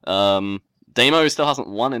 Damo still hasn't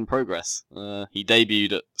won in Progress. He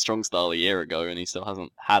debuted at Strong Style a year ago, and he still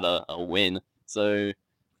hasn't had a win. So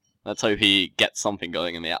let's hope he gets something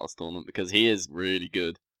going in the Atlas tournament, because he is really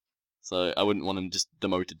good. So I wouldn't want him just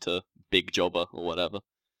demoted to Big Jobber or whatever.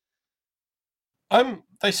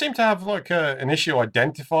 They seem to have like an issue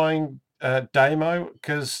identifying Damo,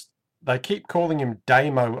 because they keep calling him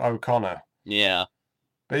Damo O'Connor. Yeah.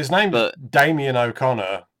 But his name's Damien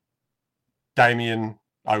O'Connor. Damien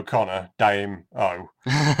O'Connor, Dame O.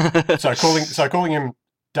 so calling him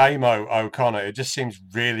Damo O'Connor, it just seems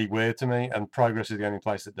really weird to me, and Progress is the only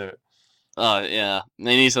place that do it. Yeah.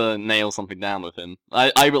 They need to nail something down with him.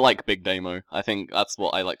 I like Big Damo. I think that's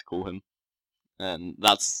what I like to call him. And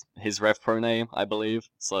that's his Rev Pro name, I believe.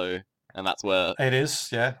 So, and that's where it is.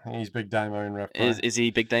 Yeah, he's Big Damo in Rev Pro. Is he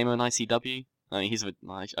Big Damo in ICW? I mean,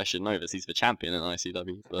 I should know this. He's the champion in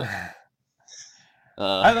ICW. But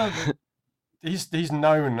I don't. He's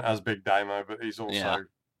known as Big Damo, but he's also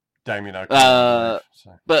Damien O'Connor.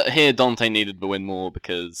 But here, Dante needed the win more,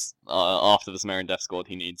 because after the Sumerian Death Squad,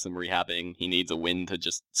 he needs some rehabbing. He needs a win to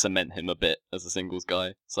just cement him a bit as a singles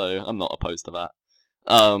guy. So I'm not opposed to that.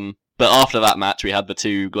 But after that match, we had the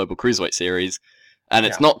 2 Global Cruiserweight Series, and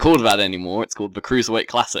it's not called that anymore. It's called the Cruiserweight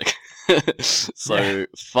Classic. So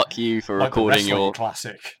fuck you for recording your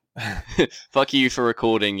classic. Fuck you for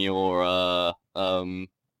recording your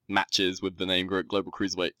matches with the name Global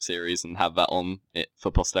Cruiserweight Series and have that on it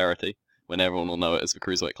for posterity, when everyone will know it as the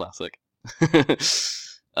Cruiserweight Classic.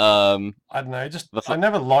 I don't know. I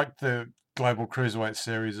never liked the Global Cruiserweight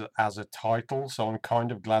Series as a title, so I'm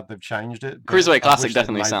kind of glad they've changed it. Cruiserweight Classic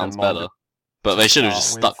definitely sounds better, but they should have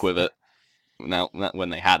just stuck with it now when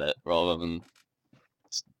they had it, rather than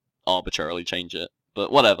arbitrarily change it.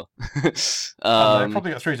 But whatever. They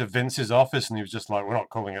probably got through to Vince's office, and he was just like, "We're not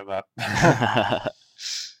calling it that."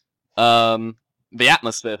 The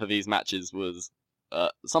atmosphere for these matches was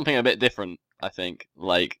something a bit different, I think.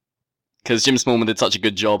 Like, because Jim Smallman did such a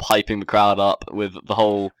good job hyping the crowd up with the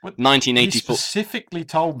whole 1984. He specifically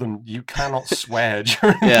told them you cannot swear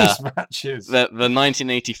during these matches. The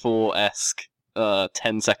 1984-esque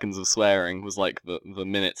 10 seconds of swearing was like the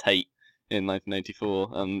minute's hate in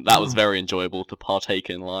 1984, and that was very enjoyable to partake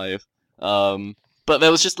in live. But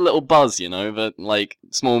there was just a little buzz, that like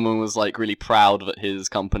Smallman was like really proud that his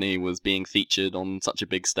company was being featured on such a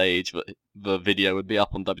big stage, that the video would be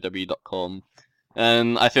up on WWE.com,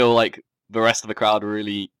 and I feel like the rest of the crowd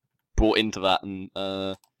really bought into that and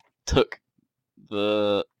took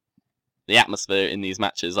the atmosphere in these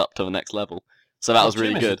matches up to the next level. So that was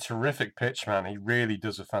really good. Jim is a terrific pitch man. He really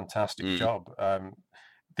does a fantastic job.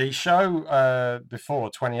 The show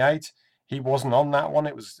before 28, he wasn't on that one.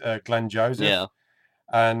 It was Glenn Joseph. Yeah.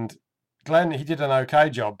 And Glenn, he did an okay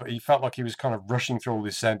job, but he felt like he was kind of rushing through all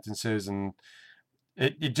these sentences, and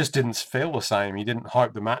it just didn't feel the same. He didn't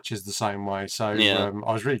hype the matches the same way. So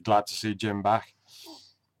I was really glad to see Jim back.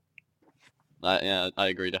 I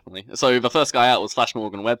agree definitely. So the first guy out was Flash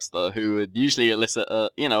Morgan Webster, who would usually elicit a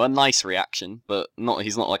nice reaction, but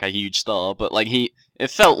he's not like a huge star, but like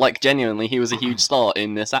it felt like genuinely he was a huge star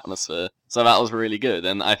in this atmosphere. So that was really good,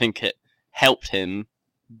 and I think it helped him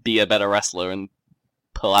be a better wrestler and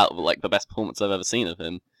pull out like the best performance I've ever seen of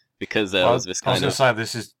him, because there was this kind of. I was going to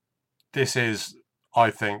say this is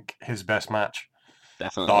I think his best match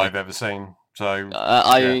Definitely. that I've ever seen. So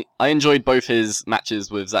I enjoyed both his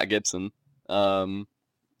matches with Zach Gibson.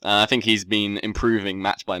 I think he's been improving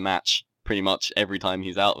match by match pretty much every time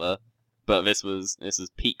he's out there. But this is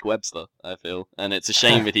peak Webster, I feel, and it's a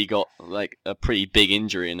shame that he got like a pretty big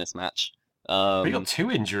injury in this match. He got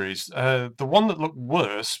 2 injuries. The one that looked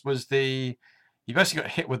worse was he basically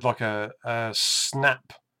got hit with like a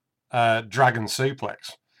snap dragon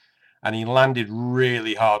suplex, and he landed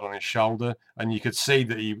really hard on his shoulder, and you could see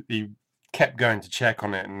that he kept going to check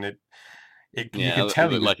on it, and you could tell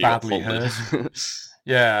he was like badly hurt.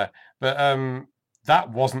 Yeah, but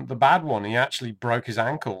that wasn't the bad one. He actually broke his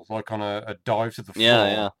ankle like on a dive to the floor.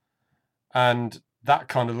 Yeah. And that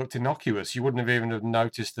kind of looked innocuous. You wouldn't have even have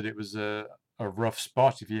noticed that it was a rough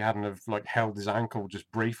spot if he hadn't have like held his ankle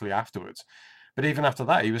just briefly afterwards. But even after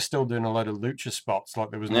that, he was still doing a load of lucha spots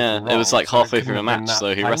like there was nothing wrong. It was like so halfway through the match, so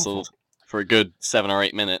he painful. wrestled for a good 7 or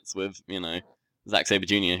 8 minutes with, Zack Sabre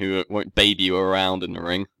Jr., who won't baby you around in the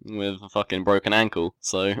ring with a fucking broken ankle.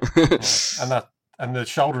 So and the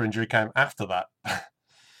shoulder injury came after that.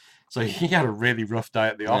 So he had a really rough day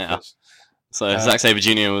at the office. So Zack Sabre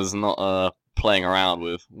Jr. was not playing around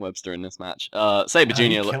with Webster in this match. Sabre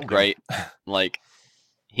Jr. looked great. Like,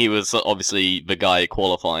 he was obviously the guy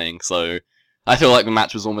qualifying, so I feel like the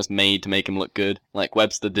match was almost made to make him look good. Like,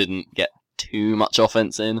 Webster didn't get too much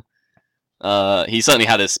offense in. He certainly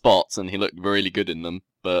had his spots, and he looked really good in them,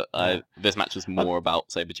 but this match was more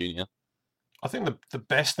about Sabre Jr. I think the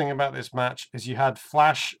best thing about this match is you had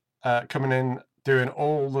Flash coming in, doing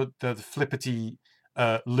all the flippity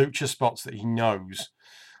lucha spots that he knows.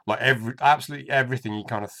 Like absolutely everything he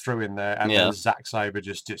kind of threw in there, and then Zack Sabre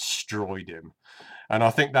just destroyed him. And I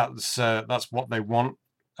think that's what they want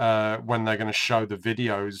when they're going to show the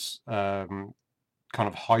videos, kind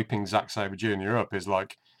of hyping Zack Sabre Jr. up. Is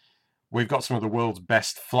like, we've got some of the world's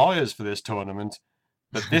best flyers for this tournament,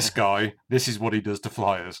 but this guy, this is what he does to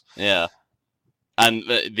flyers. Yeah, and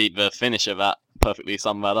the finish of that perfectly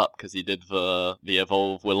summed that up, because he did the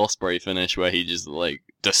Evolve Will Ospreay finish where he just like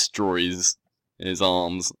destroys his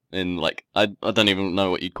arms in like I don't even know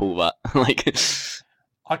what you'd call that. Like,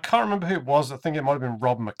 I can't remember who it was. I think it might have been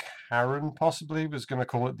Rob McCarran, possibly, was going to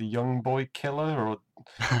call it the Young Boy Killer or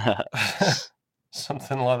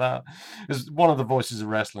something like that. It was one of the Voices of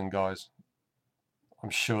Wrestling guys, I'm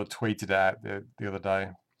sure, tweeted it out the other day.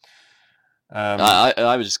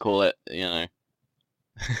 I would just call it,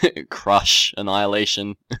 Crush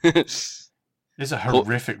Annihilation. It's a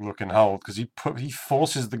horrific looking hold because he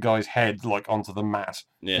forces the guy's head like onto the mat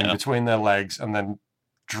in between their legs and then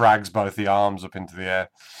drags both the arms up into the air.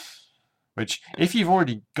 Which, if you've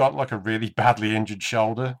already got like a really badly injured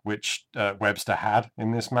shoulder, which Webster had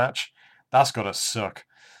in this match, that's got to suck.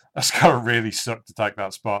 That's got to really suck to take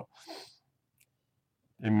that spot.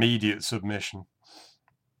 Immediate submission.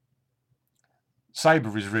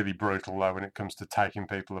 Sabre is really brutal though when it comes to taking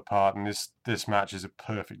people apart, and this match is a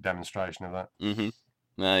perfect demonstration of that.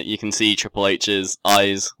 Mm-hmm. You can see Triple H's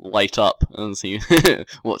eyes light up as he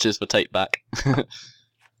watches the tape back.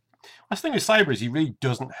 The thing with Sabre is he really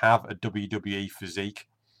doesn't have a WWE physique.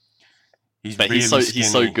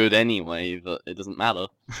 He's so good anyway that it doesn't matter.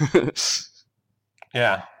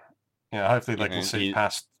 Yeah. Hopefully they can see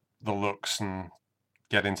past the looks and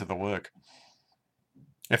get into the work.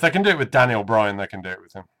 If they can do it with Daniel Bryan, they can do it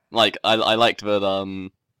with him. Like, I liked that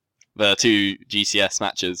the 2 GCS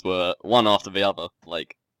matches were one after the other.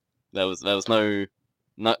 Like, there was no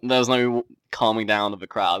calming down of the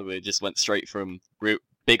crowd. We just went straight from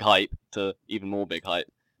big hype to even more big hype,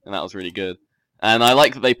 and that was really good. And I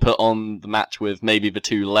like that they put on the match with maybe the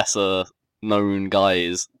 2 lesser known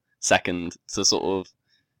guys second to sort of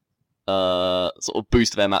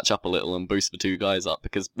boost their match up a little and boost the 2 guys up,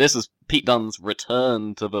 because this was Pete Dunne's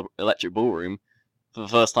return to the Electric Ballroom for the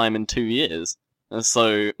first time in 2 years. And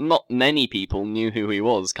so not many people knew who he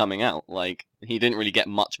was coming out. Like, he didn't really get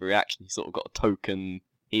much of a reaction. He sort of got a token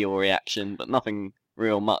heel reaction, but nothing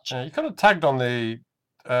real much. Yeah, you kind of tagged on the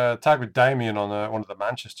tag with Damien on one of the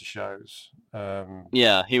Manchester shows.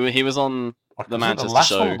 Yeah, he was on the Manchester the last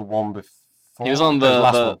show. One or the one before? He was on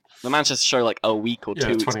the Manchester show like a week or 2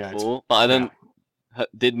 weeks before, but I don't.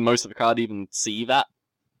 Did most of the crowd even see that?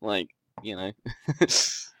 Like, I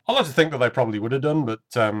like to think that they probably would have done, but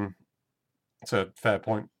it's a fair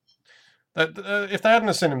point. If they hadn't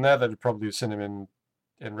have seen him there, they'd probably have seen him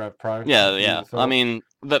in Rev Pro. Yeah. I mean,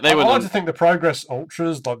 that they I would. like to think the Progress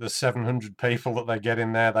Ultras, like the 700 people that they get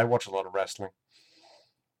in there, they watch a lot of wrestling.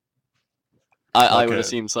 I would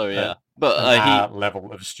assume so, yeah. But he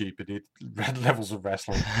level of stupidity, levels of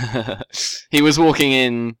wrestling. He was walking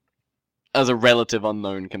in as a relative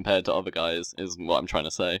unknown compared to other guys, is what I'm trying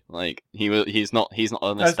to say. Like he's not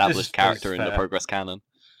an established character in the Progress canon.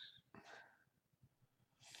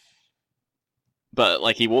 But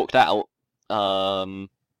like he walked out a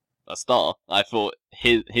star. I thought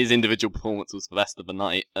his individual performance was the best of the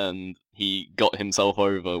night, and he got himself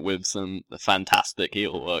over with some fantastic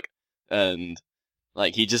heel work. And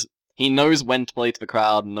like he knows when to play to the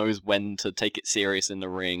crowd, knows when to take it serious in the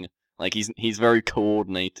ring. Like he's very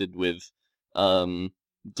coordinated with the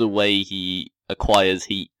way he acquires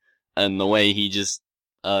heat and the way he just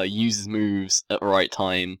uses moves at the right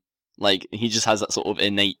time. Like he just has that sort of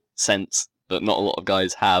innate sense that not a lot of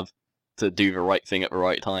guys have to do the right thing at the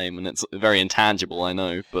right time, and it's very intangible, I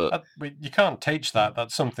know, but you can't teach that.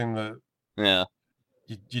 That's something that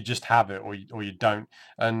you just have it or you don't.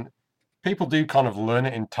 And people do kind of learn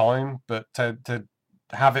it in time, but to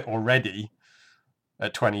have it already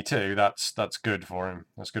at 22, that's good for him.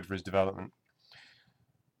 That's good for his development.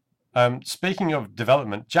 Speaking of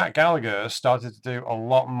development, Jack Gallagher started to do a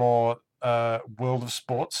lot more World of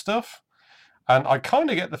Sport stuff. And I kind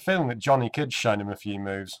of get the feeling that Johnny Kidd's shown him a few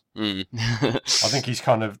moves. I think he's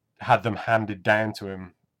kind of had them handed down to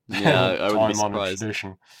him. Yeah, I wouldn't be surprised.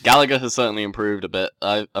 Tradition. Gallagher has certainly improved a bit.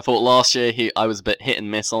 I thought last year I was a bit hit and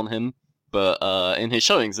miss on him, but in his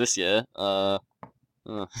showings this year, well,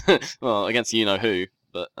 against you know who,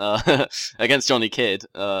 but against Johnny Kidd,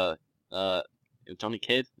 Johnny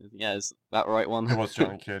Kidd? Yeah, is that the right one? It was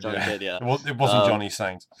Johnny Kidd. Johnny Kidd, yeah. It wasn't Johnny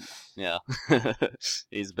Saint. Yeah,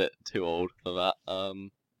 he's a bit too old for that.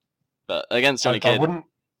 But against Johnny Kidd,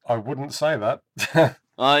 I wouldn't say that.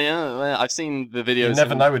 Oh yeah, I've seen the videos. You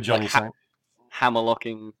never know with Johnny Saint.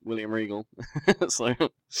 Hammerlocking William Regal. So,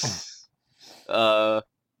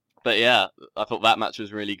 but yeah, I thought that match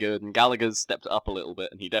was really good, and Gallagher's stepped it up a little bit,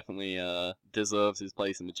 and he definitely deserves his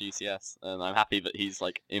place in the GCS. And I'm happy that he's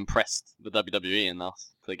like impressed the WWE enough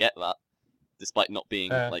to get that, despite not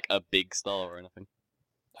being like a big star or anything.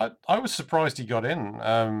 I was surprised he got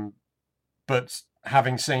in, but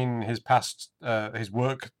having seen his past his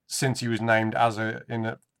work since he was named as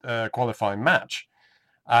in a qualifying match,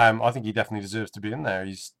 I think he definitely deserves to be in there.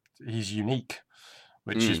 He's unique,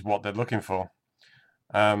 which is what they're looking for.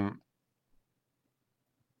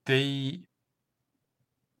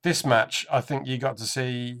 This match, I think you got to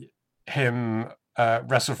see him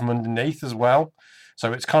wrestle from underneath as well.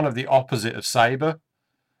 So it's kind of the opposite of Sabre,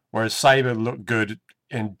 whereas Sabre looked good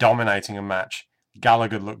in dominating a match.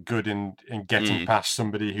 Gallagher looked good in getting past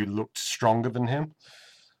somebody who looked stronger than him.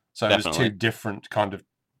 So there's two different kind of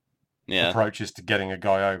approaches to getting a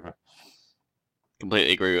guy over.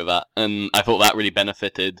 Completely agree with that. And I thought that really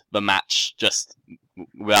benefited the match, just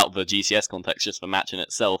without the GCS context, just the match in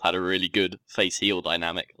itself had a really good face-heel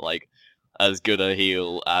dynamic. Like, as good a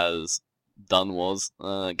heel as Dunn was.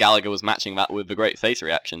 Gallagher was matching that with the great face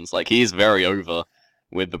reactions. Like, he's very over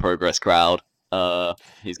with the Progress crowd.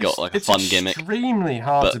 He's got like a fun gimmick. It's extremely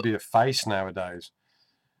hard to be a face nowadays.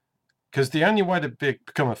 Because the only way to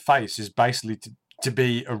become a face is basically to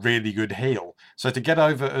be a really good heel. So to get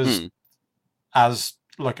over as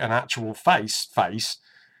like an actual face,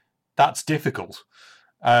 that's difficult.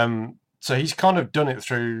 So he's kind of done it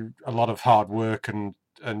through a lot of hard work and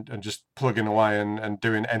just plugging away and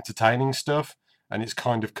doing entertaining stuff, and it's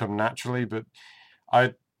kind of come naturally. But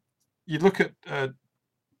you look at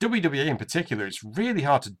WWE in particular, it's really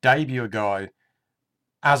hard to debut a guy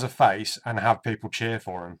as a face and have people cheer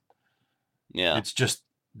for him. Yeah, it's just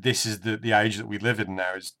this is the age that we live in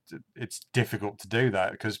now. It's difficult to do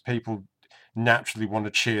that because people naturally want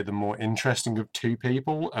to cheer the more interesting of two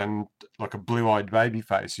people, and like a blue-eyed baby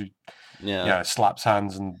face who slaps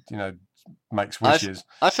hands and makes wishes.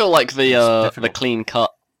 I feel like the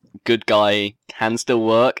clean-cut good guy can still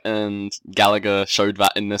work, and Gallagher showed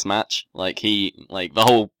that in this match. Like the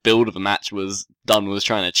whole build of the match was Dunn was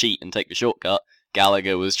trying to cheat and take the shortcut.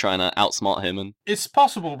 Gallagher was trying to outsmart him, and it's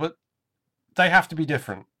possible, but they have to be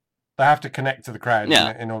different. They have to connect to the crowd.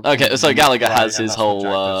 Yeah. Okay, so Gallagher has his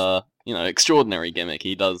whole extraordinary gimmick.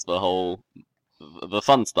 He does the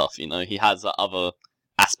fun stuff. He has that other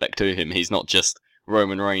aspect to him. He's not just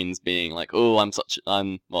Roman Reigns being like, well,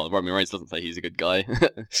 Roman Reigns doesn't say he's a good guy.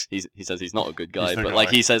 He says he's not a good guy, but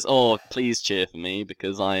he says, oh, please cheer for me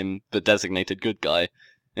because I'm the designated good guy.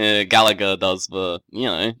 Gallagher does the,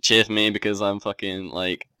 cheer for me because I'm fucking,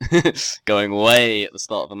 like, going way at the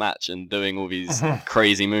start of the match and doing all these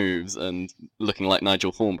crazy moves and looking like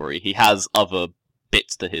Nigel Thornberry. He has other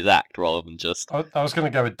bits to his act rather than just... I was going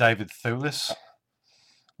to go with David Thewlis.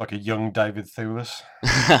 Like a young David Thewlis.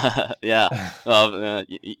 Yeah. Well,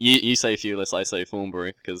 you say Thewlis, I say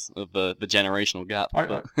Thornberry because of the generational gap.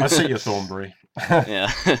 I see your Thornberry.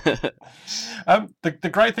 Yeah. The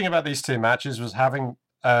great thing about these two matches was having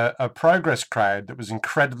a Progress crowd that was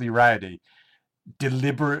incredibly rowdy,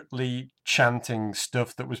 deliberately chanting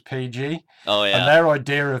stuff that was PG. Oh, yeah. And their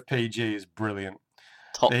idea of PG is brilliant.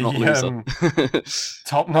 Top not loser.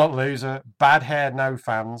 Top not loser. Bad hair, no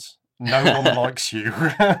fans. No one likes you.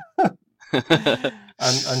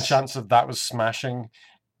 and chance of that was smashing.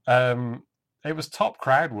 It was top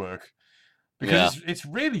crowd work because it's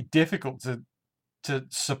really difficult to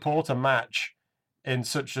support a match in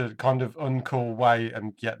such a kind of uncool way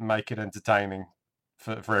and yet make it entertaining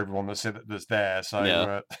for everyone that's there. So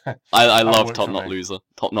yeah. I love Top Not Loser.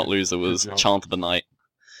 Top Not Loser was chant of the night.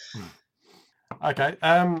 Okay.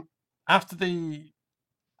 After the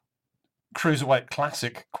Cruiserweight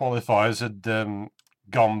Classic qualifiers had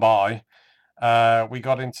gone by, we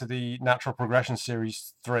got into the Natural Progression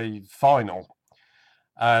Series 3 final.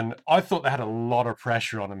 And I thought they had a lot of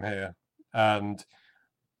pressure on him here. And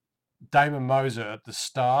Damon Moser at the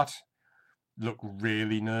start looked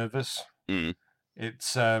really nervous.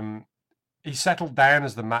 It's he settled down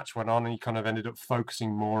as the match went on, and he kind of ended up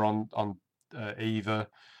focusing more on Eva.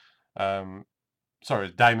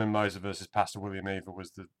 Sorry, Damon Moser versus Pastor William Eva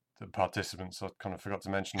was the participants. So I kind of forgot to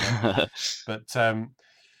mention that. But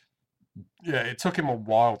yeah, it took him a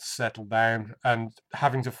while to settle down, and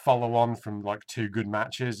having to follow on from like 2 good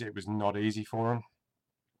matches, it was not easy for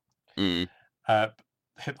him. I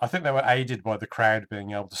think they were aided by the crowd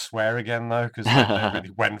being able to swear again, though, because they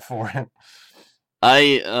really went for it.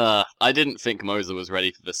 I didn't think Moser was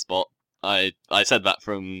ready for this spot. I said that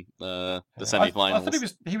from the semi-finals. I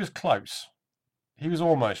thought he was close. He was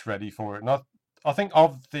almost ready for it. And I think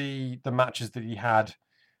of the matches that he had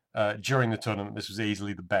during the tournament, this was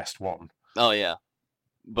easily the best one. Oh, yeah.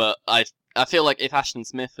 But I feel like if Ashton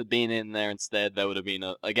Smith had been in there instead, there would have been,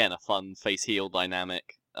 a fun face-heel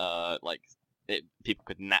dynamic. People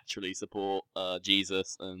could naturally support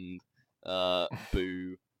Jesus and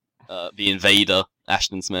boo the invader,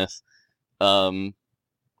 Ashton Smith.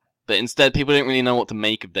 But instead, people didn't really know what to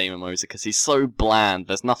make of Damon Moser because he's so bland.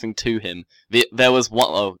 There's nothing to him. There was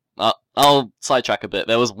one... I'll sidetrack a bit.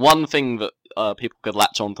 There was one thing that people could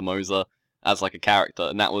latch on to Moser as like a character,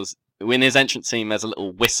 and that was in his entrance theme, there's a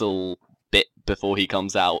little whistle bit before he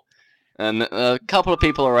comes out. And a couple of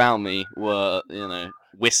people around me were,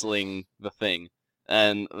 whistling the thing.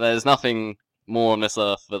 And there's nothing more on this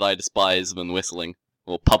earth that I despise than whistling,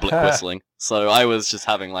 or public whistling. So I was just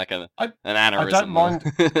having like an aneurysm. I don't mind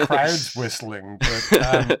crowds whistling,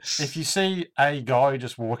 but if you see a guy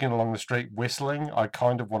just walking along the street whistling, I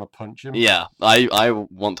kind of want to punch him. Yeah, I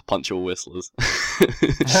want to punch all whistlers.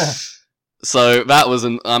 So that was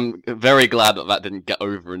I'm very glad that didn't get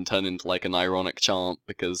over and turn into like an ironic chant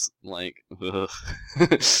because because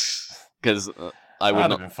I would I'd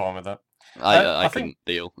not have been fine with that. I couldn't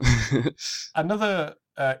deal. Another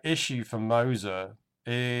issue for Moser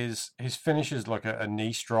is his finish is like a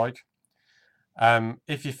knee strike.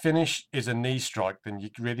 If your finish is a knee strike, then you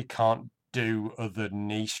really can't do other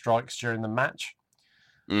knee strikes during the match.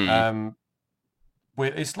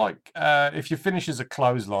 It's like if your finish is a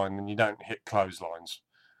clothesline, then you don't hit clotheslines.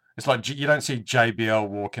 It's like you don't see JBL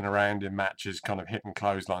walking around in matches kind of hitting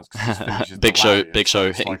clotheslines. Big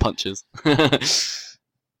Show hitting punches.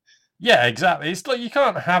 Yeah, exactly. It's like you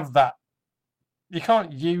can't have that. You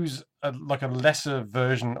can't use a lesser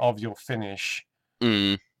version of your finish.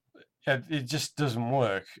 It just doesn't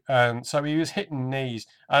work. And so he was hitting knees.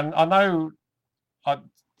 And I know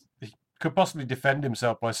he could possibly defend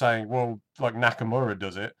himself by saying, well, like Nakamura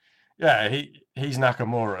does it. Yeah, he's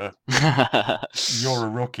Nakamura. You're a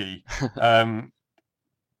rookie.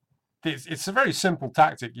 It's a very simple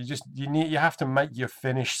tactic. You have to make your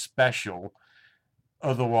finish special.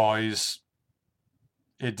 Otherwise,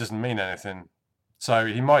 it doesn't mean anything. So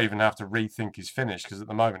he might even have to rethink his finish because at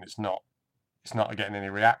the moment it's not getting any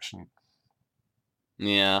reaction.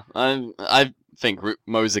 Yeah, I think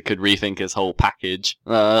Moser could rethink his whole package.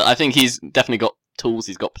 I think he's definitely got tools.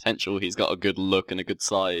 He's got potential. He's got a good look and a good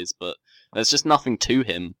size, but there's just nothing to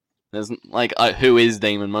him. There's who is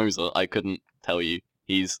Damon Moser? I couldn't tell you.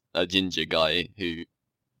 He's a ginger guy who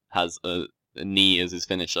has a knee as his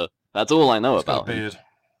finisher. That's all I know about him.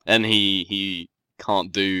 And he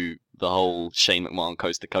can't do the whole Shane McMahon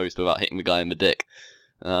coast to coast without hitting the guy in the dick.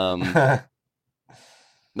 That's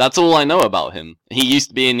all I know about him. He used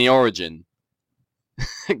to be in the Origin.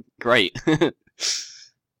 Great.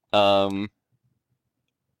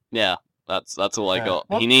 Yeah, that's all I got.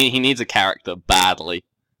 What? He needs a character badly,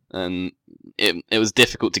 and it was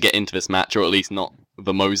difficult to get into this match, or at least not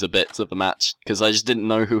the Moser bits of the match, because I just didn't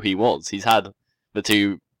know who he was. He's had the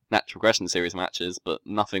 2 Natural Progression Series matches, but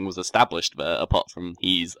nothing was established there apart from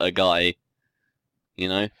he's a guy, you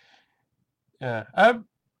know? Yeah.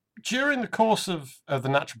 During the course of the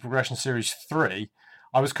Natural Progression Series 3,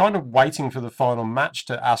 I was kind of waiting for the final match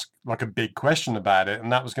to ask like a big question about it,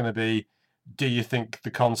 and that was going to be, do you think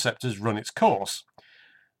the concept has run its course?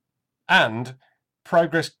 And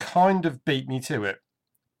Progress kind of beat me to it.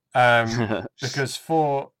 Because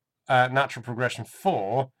for Natural Progression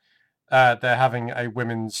 4, they're having a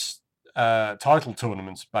women's title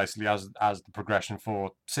tournament, basically, as the Progression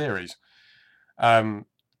 4 series.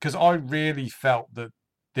 Because I really felt that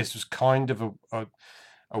this was kind of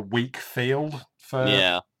a weak field for...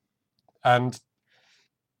 Yeah. And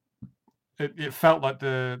it felt like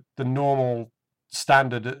the normal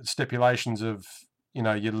standard stipulations of, you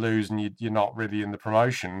know, you lose and you're not really in the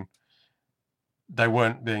promotion, they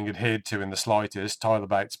weren't being adhered to in the slightest. Tyler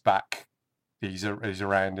Bates back. He's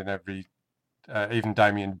around in every... even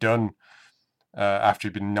Damien Dunn, after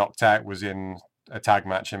he'd been knocked out, was in a tag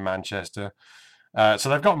match in Manchester. So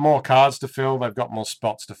they've got more cards to fill. They've got more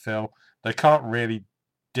spots to fill. They can't really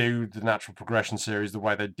do the Natural Progression Series the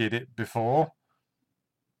way they did it before,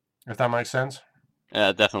 if that makes sense.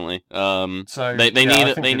 Yeah, definitely. So they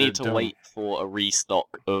yeah, need to wait for a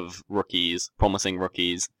restock of rookies, promising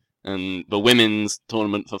rookies, and the women's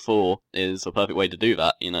tournament for 4 is a perfect way to do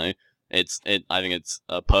that. You know, I think it's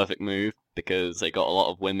a perfect move because they got a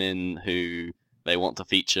lot of women who they want to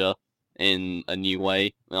feature in a new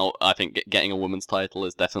way. Well, I think getting a women's title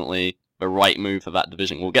is definitely the right move for that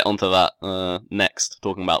division. We'll get onto that next,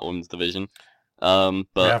 talking about women's division. But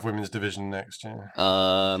we have women's division next,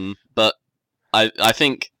 yeah. But I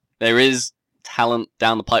think there is talent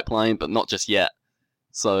down the pipeline, but not just yet.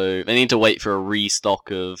 So they need to wait for a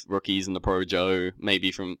restock of rookies in the Projo,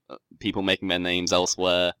 maybe from people making their names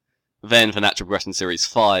elsewhere. Then for Natural Progression Series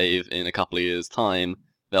 5, in a couple of years' time,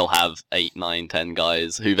 they'll have 8, 9, 10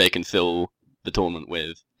 guys who they can fill the tournament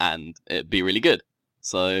with, and it'd be really good.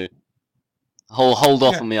 So hold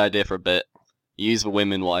off on the idea for a bit. Use the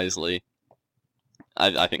women wisely.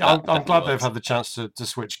 I think I'm glad they've had the chance to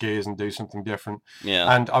switch gears and do something different.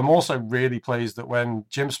 Yeah. And I'm also really pleased that when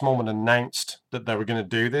Jim Smallman announced that they were going to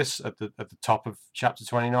do this at the top of Chapter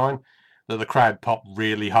 29, that the crowd popped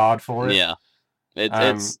really hard for it. Yeah.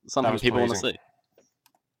 It's something people want to see.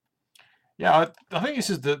 Yeah, I think this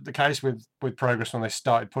is the case with Progress when they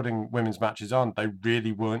started putting women's matches on. They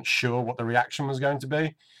really weren't sure what the reaction was going to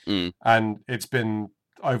be. And it's been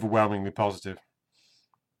overwhelmingly positive.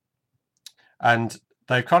 And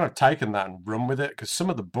they've kind of taken that and run with it, because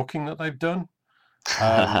some of the booking that they've done,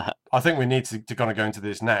 I think we need to kind of go into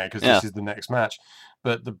this now, because this is the next match.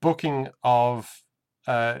 But the booking of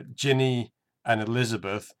Ginny and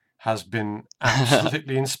Elizabeth has been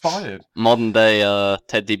absolutely inspired. Modern day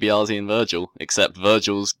Ted DiBiase and Virgil, except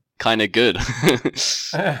Virgil's kind of good.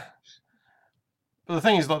 But the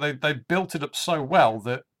thing is, like, they built it up so well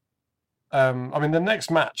that, I mean, the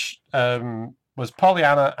next match was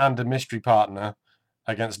Pollyanna and a mystery partner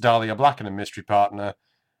against Dahlia Black and a mystery partner,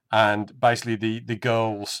 and basically the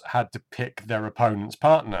girls had to pick their opponent's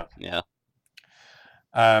partner. Yeah.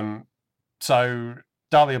 So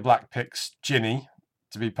Dahlia Black picks Ginny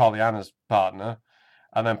to be Pollyanna's partner,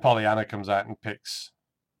 and then Pollyanna comes out and picks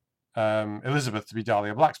Elizabeth to be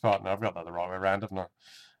Dahlia Black's partner. I've got that the right way around, haven't I?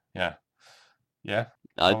 Yeah. Yeah.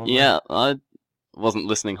 I wasn't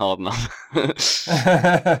listening hard enough.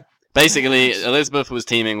 Basically, Elizabeth was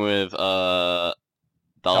teaming with Dahlia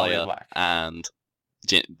Black. and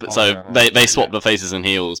Ginny. So they swapped the faces and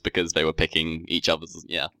heels because they were picking each other's.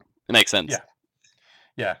 Yeah, it makes sense.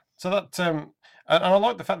 Yeah. So that and I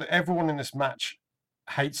like the fact that everyone in this match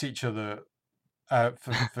hates each other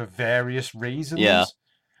for various reasons. Yeah,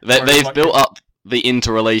 they've built up the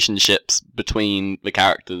interrelationships between the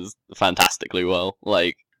characters fantastically well.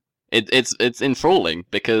 Like it's enthralling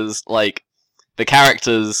because like the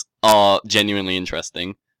characters are genuinely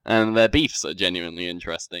interesting and their beefs are genuinely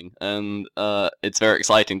interesting, and it's very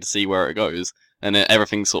exciting to see where it goes. And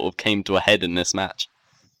everything sort of came to a head in this match.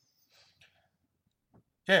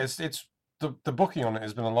 Yeah, it's the booking on it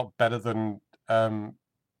has been a lot better than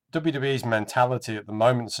WWE's mentality at the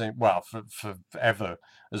moment. For forever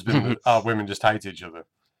has been that women just hate each other,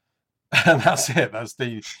 and that's it. That's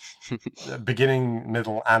the beginning,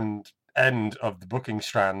 middle, and end of the booking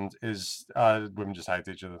strand is women just hate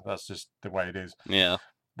each other. That's just the way it is. Yeah.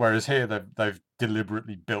 Whereas here they've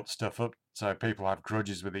deliberately built stuff up so people have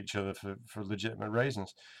grudges with each other for legitimate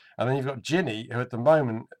reasons. And then you've got Ginny, who at the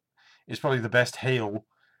moment is probably the best heel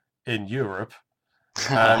in Europe,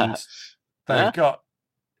 and they've got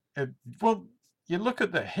well. You look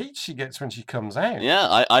at the heat she gets when she comes out.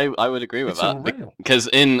 Yeah, I would agree with that. Unreal. Because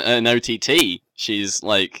in an OTT, she's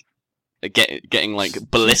like getting like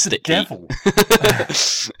ballistic She's the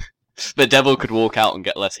heat. The devil could walk out and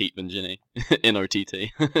get less heat than Ginny in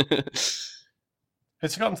OTT.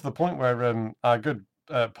 It's gotten to the point where our good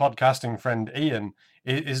podcasting friend Ian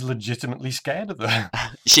is legitimately scared of her.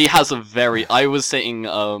 She has a very. I was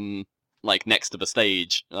sitting like next to the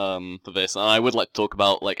stage for this, and I would like to talk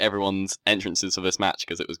about like everyone's entrances for this match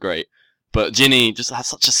because it was great. But Ginny just has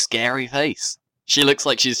such a scary face. She looks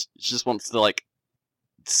like she just wants to like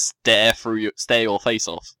stare your face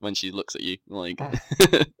off when she looks at you. Like,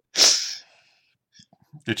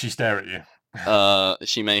 did she stare at you?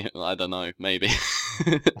 She may. I don't know. Maybe.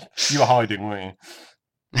 You were hiding, weren't you?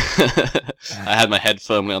 I had my head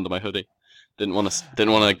firmly under my hoodie. Didn't want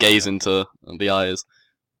to gaze into the eyes.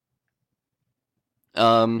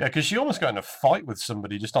 Yeah, because she almost got in a fight with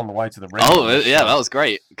somebody just on the way to the ring. Oh, yeah, that was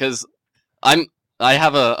great. Because I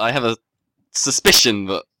have a suspicion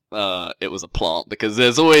that it was a plant, because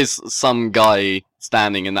there's always some guy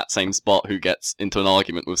standing in that same spot who gets into an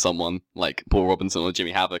argument with someone like Paul Robinson or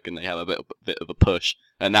Jimmy Havoc, and they have a bit of a push.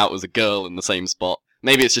 And now it was a girl in the same spot.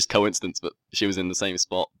 Maybe it's just coincidence, but she was in the same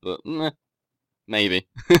spot. But maybe.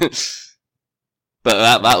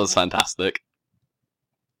 But that was fantastic.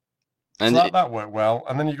 And so that worked well.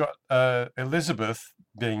 And then you got Elizabeth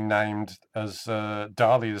being named as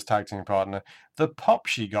Dahlia's tag team partner. The pop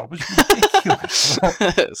she got was ridiculous.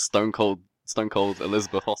 Stone Cold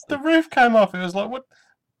Elizabeth Austin. The roof came off. It was like, what?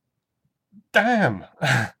 Damn.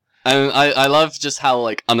 And I love just how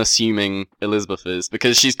like unassuming Elizabeth is,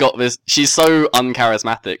 because she's got this. She's so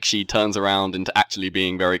uncharismatic. She turns around into actually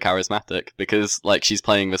being very charismatic, because like she's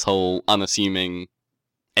playing this whole unassuming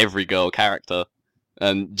every girl character.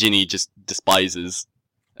 And Ginny just despises,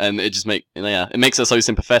 and it just it makes her so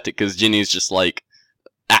sympathetic, because Ginny's just like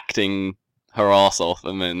acting her ass off,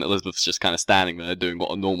 and then Elizabeth's just kind of standing there doing what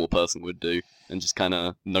a normal person would do, and just kind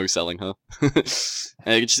of no-selling her.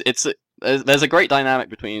 There's a great dynamic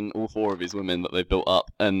between all four of these women that they've built up,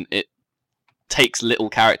 and it takes little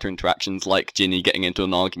character interactions like Ginny getting into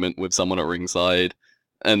an argument with someone at ringside,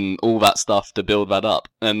 and all that stuff to build that up.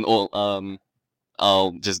 And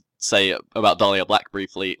I'll just say about Dahlia Black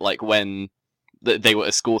briefly, like when they were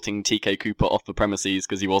escorting TK Cooper off the premises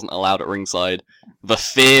because he wasn't allowed at ringside, the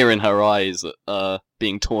fear in her eyes at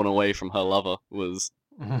being torn away from her lover was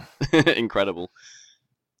incredible.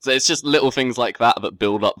 So it's just little things like that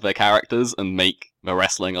build up their characters and make the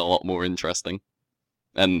wrestling a lot more interesting.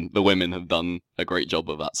 And the women have done a great job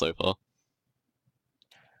of that so far.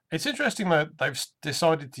 It's interesting that they've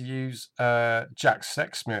decided to use Jack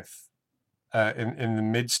Sexsmith in the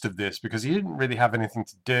midst of this, because he didn't really have anything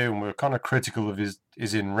to do, and we were kind of critical of his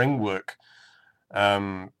in-ring work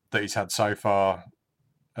that he's had so far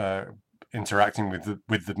interacting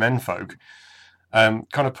with the menfolk. Kind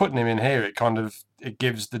of putting him in here, it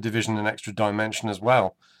gives the division an extra dimension as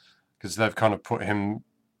well, because they've kind of put him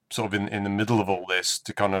sort of in the middle of all this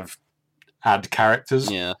to kind of add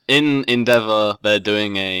characters. Yeah. In Endeavor, they're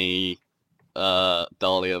doing a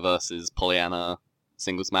Dahlia versus Pollyanna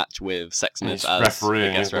singles match with Sexsmith as referee,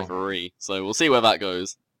 a guest referee. So we'll see where that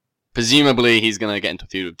goes. Presumably he's going to get into a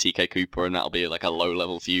feud with TK Cooper, and that'll be like a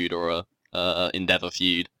low-level feud or a Endeavor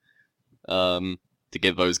feud to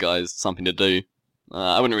give those guys something to do.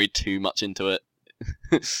 I wouldn't read too much into it.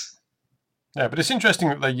 Yeah, but it's interesting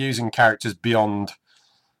that they're using characters beyond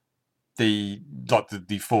the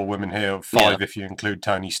four women here, five if you include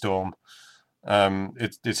Toni Storm.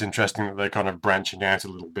 It's interesting that they're kind of branching out a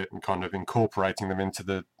little bit and kind of incorporating them into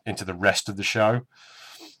the rest of the show,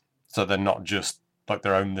 so they're not just like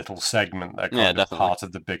their own little segment. They're kind of part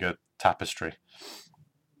of the bigger tapestry.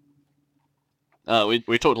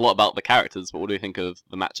 We talked a lot about the characters, but what do you think of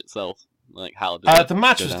the match itself? Like, how did the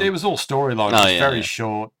match was all storyline. It was very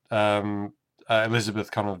short.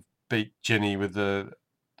 Elizabeth kind of beat Ginny with a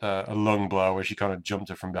lung blow, where she kind of jumped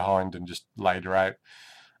her from behind and just laid her out.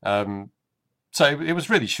 So it was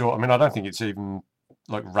really short. I mean, I don't think it's even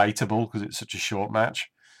like rateable because it's such a short match.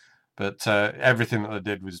 But everything that they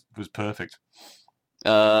did was perfect.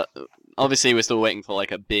 Obviously, we're still waiting for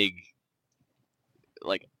like a big,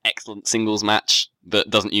 like excellent singles match that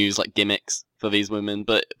doesn't use like gimmicks for these women.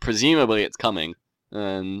 But presumably, it's coming.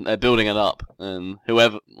 and they're building it up. And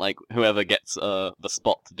whoever gets the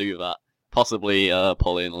spot to do that, possibly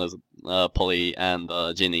Polly and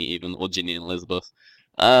Ginny even, or Ginny and Elizabeth.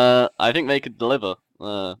 I think they could deliver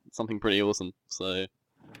something pretty awesome. So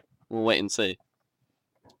we'll wait and see.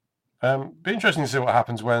 Be interesting to see what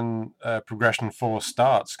happens when Progression 4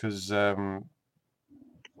 starts, because they've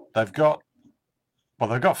got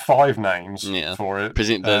 5 names for it.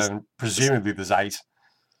 Presumably there's 8.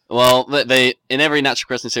 Well, they in every Natural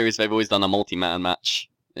Wrestling series they've always done a multi-man match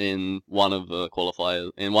in one of the qualifiers,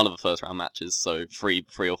 in one of the first round matches. So 3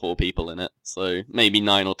 or 4 people in it. So maybe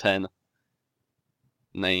 9 or 10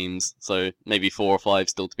 names. So maybe 4 or 5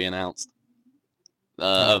 still to be announced.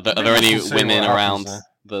 Are there any women around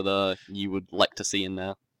that you would like to see in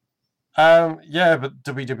there? Yeah, but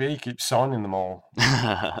WWE keeps signing them all.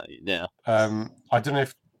 Yeah. I don't know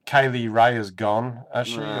if Kaylee Ray has gone,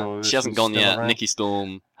 actually. Or she hasn't gone yet. Around. Nikki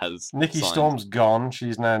Storm has Nikki signed. Storm's gone.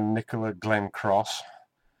 She's now Nicola Glenn Cross.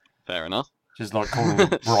 Fair enough. She's like calling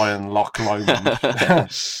her Brian Loch Lomond.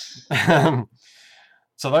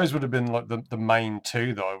 So those would have been like the main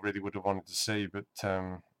 2 that I really would have wanted to see, but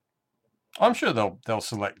I'm sure they'll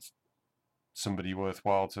select somebody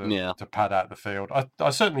worthwhile to pad out the field. I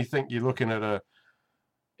certainly think you're looking at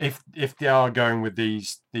if they are going with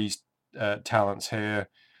these talents here,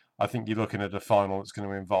 I think you're looking at a final that's going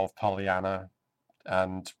to involve Pollyanna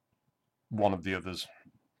and one of the others.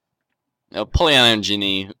 Pollyanna and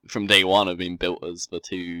Ginny from day one have been built as the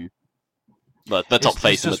two, the top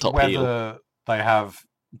face and the top heel. Whether they have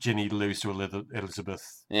Ginny lose to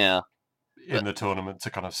Elizabeth in the tournament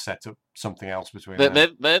to kind of set up something else between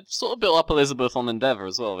them. They've sort of built up Elizabeth on Endeavour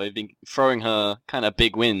as well. They've been throwing her kind of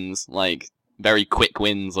big wins, like very quick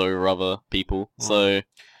wins over other people. So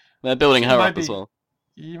they're building her up as well.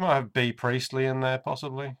 You might have Bea Priestley in there,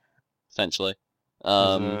 possibly. Potentially.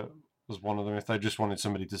 Was one of them if they just wanted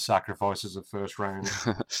somebody to sacrifice as a first round.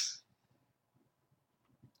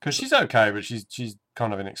 Because she's okay, but she's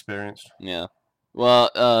kind of inexperienced. Yeah.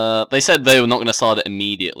 Well, they said they were not going to start it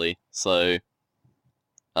immediately, so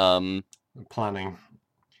planning.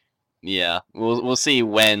 Yeah, we'll see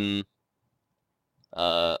when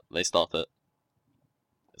they start it.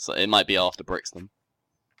 So it might be after Brixton.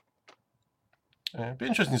 It'd be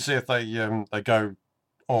interesting to see if they go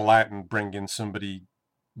all out and bring in somebody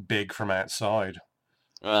big from outside.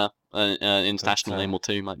 An international name or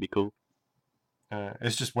 2 might be cool.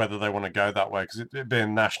 It's just whether they want to go that way, because it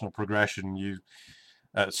being national progression,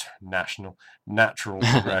 natural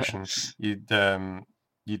progression, you'd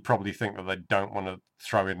probably think that they don't want to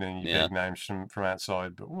throw in any big names from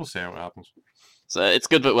outside, but we'll see how it happens. So it's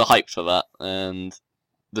good that we're hyped for that, and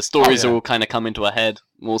the stories are all kind of coming to a head.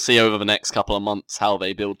 We'll see over the next couple of months how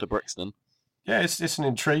they build to Brixton. Yeah, it's an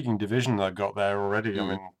intriguing division they've got there already. I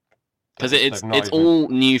mean, because it's all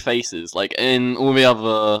new faces. Like in all the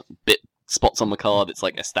other spots on the card, it's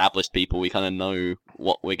like established people. We kind of know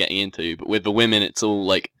what we're getting into. But with the women, it's all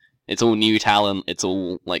new talent. It's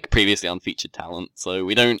all like previously unfeatured talent. So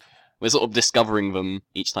we're sort of discovering them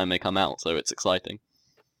each time they come out. So it's exciting.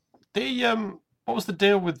 What was the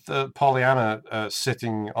deal with Pollyanna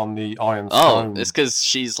sitting on the Iron Throne? Oh, it's because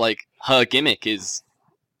she's like, her gimmick is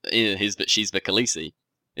that she's the Khaleesi.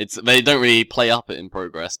 They don't really play up it in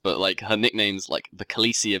Progress, but like her nickname's like the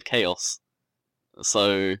Khaleesi of Chaos.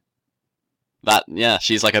 So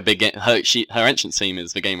she's like a big her entrance theme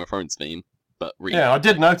is the Game of Thrones theme, but I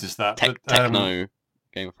did notice that. Techno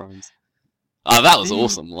Game of Thrones. That was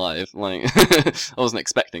awesome live. Like I wasn't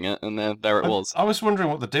expecting it, and there it was. I was wondering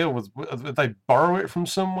what the deal was. Did they borrow it from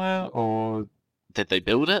somewhere, or did they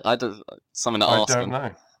build it? Something to ask. I don't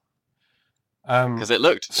know. Because it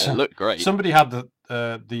looked great. Somebody had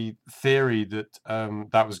the theory that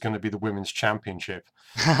that was going to be the women's championship,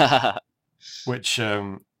 which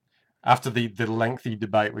after the lengthy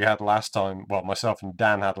debate we had last time, well, myself and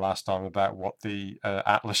Dan had last time about what the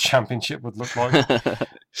Atlas Championship would look like.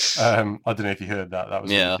 I don't know if you heard that. That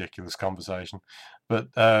was a ridiculous conversation.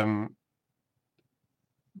 But the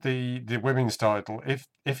women's title, if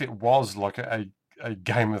it was like a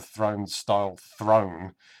Game of Thrones style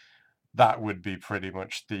throne, that would be pretty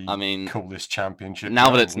much the coolest championship. Now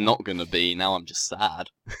that it's not going to be, now I'm just sad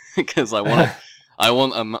because I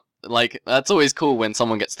want like that's always cool when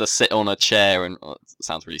someone gets to sit on a chair and it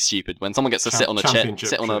sounds really stupid when someone gets to sit on a chair,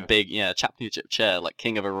 a big championship chair like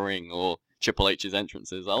King of a Ring or Triple H's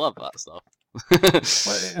entrances. I love that stuff. Well,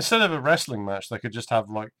 instead of a wrestling match, they could just have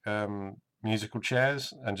like musical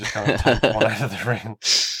chairs and just kind of take one out of the ring.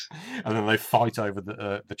 And then they fight over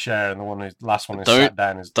the chair, and the last one who sat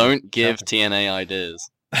down is. Don't give TNA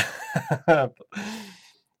ideas.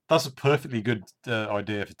 that's a perfectly good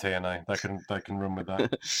idea for TNA. They can run with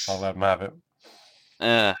that. I'll let them have it.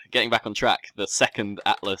 Getting back on track, the second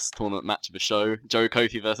Atlas tournament match of the show, Joe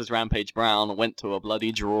Kofi versus Rampage Brown, went to a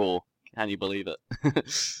bloody draw. Can you believe it?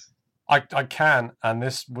 I can, and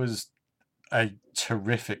this was a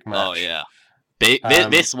terrific match. Oh yeah,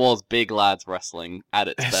 this was big lads wrestling at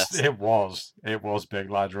its best. It was big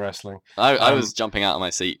lads wrestling. I was jumping out of my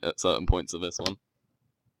seat at certain points of this one.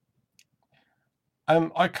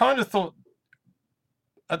 I kind of thought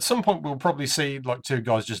at some point we'll probably see like two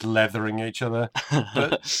guys just leathering each other,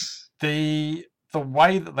 but the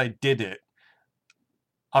way that they did it,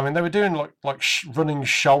 I mean, they were doing like running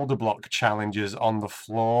shoulder block challenges on the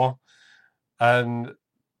floor, and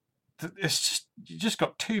it's just you just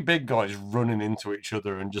got two big guys running into each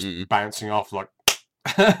other and just bouncing off like,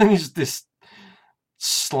 and just this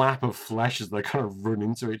slap of flesh as they kind of run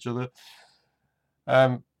into each other.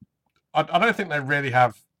 I don't think they really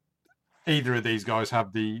have. Either of these guys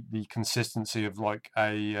have the consistency of like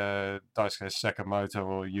a Daisuke Sekimoto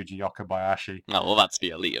or Yuji Okabayashi. Oh, well, that's the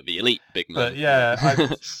elite of the elite, big man. But yeah,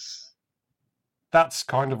 that's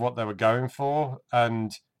kind of what they were going for,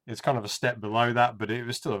 and it's kind of a step below that, but it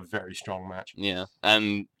was still a very strong match. Yeah,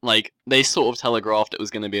 and like they sort of telegraphed it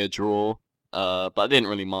was going to be a draw, but I didn't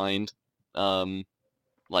really mind.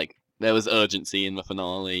 Like there was urgency in the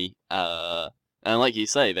finale. And like you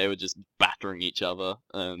say, they were just battering each other,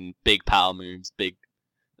 and big power moves, big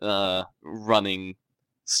running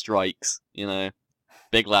strikes,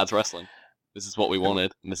 big lads wrestling. This is what we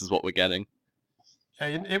wanted, and this is what we're getting.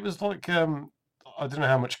 Yeah, it was like, I don't know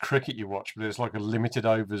how much cricket you watch, but it's like a limited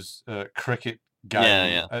overs cricket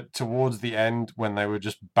game. Yeah. Towards the end, when they were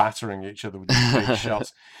just battering each other with these big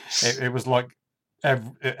shots, it was like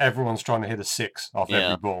everyone's trying to hit a six off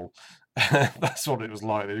every ball. That's what it was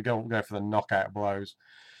like. They would go for the knockout blows,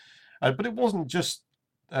 but it wasn't just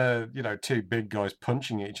two big guys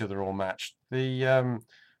punching each other all match. The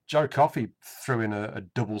Joe Coffey threw in a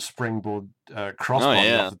double springboard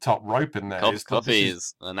crossbody off the top rope in there. Coffey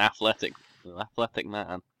is an athletic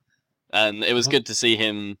man, and it was good to see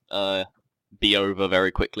him be over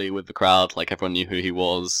very quickly with the crowd. Like everyone knew who he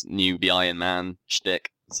was, knew the Iron Man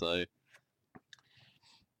shtick. So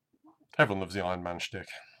everyone loves the Iron Man shtick.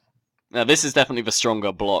 Now, this is definitely the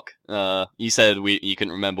stronger block. You said you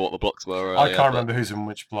couldn't remember what the blocks were earlier, I can't remember who's in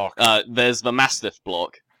which block. There's the Mastiff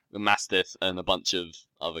block, the Mastiff and a bunch of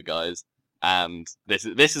other guys. And this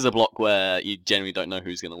is a block where you generally don't know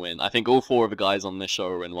who's going to win. I think all four of the guys on this show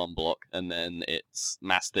are in one block, and then it's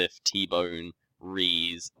Mastiff, T-Bone,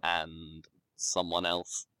 Reese, and someone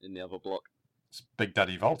else in the other block. It's Big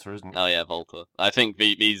Daddy Volta, isn't it? Oh yeah, Volta. I think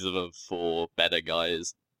these are the four better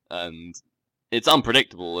guys, and it's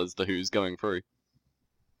unpredictable as to who's going through.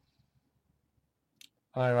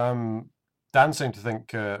 Dan seemed to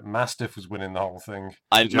think Mastiff was winning the whole thing.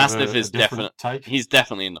 Mastiff is definitely he's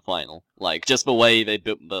definitely in the final. Like just the way they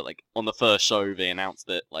built on the first show they announced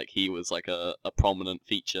it, like he was like a prominent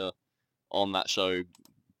feature on that show,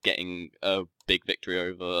 getting a big victory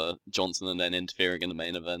over Johnson and then interfering in the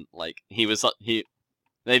main event. Like he's the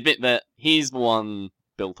one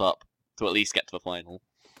built up to at least get to the final,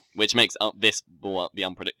 which makes this the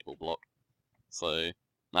unpredictable block. So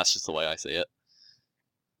that's just the way I see it.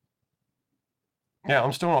 Yeah,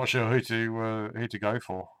 I'm still not sure who to go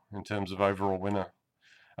for in terms of overall winner.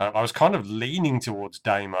 I was kind of leaning towards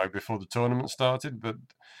Damo before the tournament started, but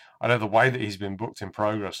I know the way that he's been booked in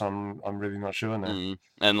Progress, I'm really not sure now.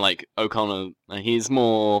 And like O'Connor, he's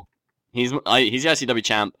ICW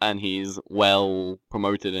champ and he's well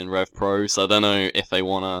promoted in Rev Pro, so I don't know if they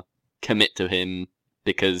want to commit to him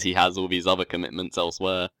because he has all these other commitments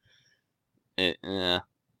elsewhere. Yeah.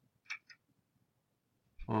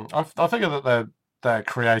 I figure that they're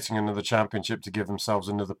creating another championship to give themselves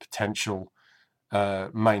another potential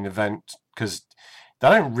main event, because they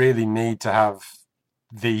don't really need to have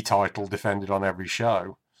the title defended on every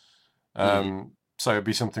show. So it'd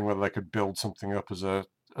be something where they could build something up as a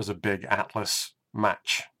big Atlas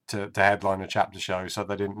match to headline a chapter show, so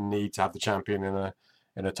they didn't need to have the champion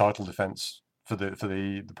in a title defense for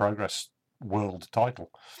the Progress World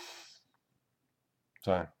title.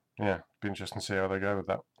 So yeah, be interesting to see how they go with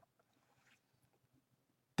that.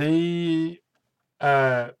 The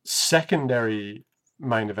secondary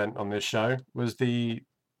main event on this show was the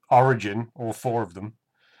Origin, all four of them,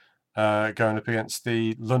 going up against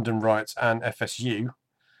the London Rights and FSU.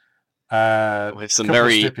 With some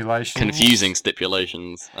very confusing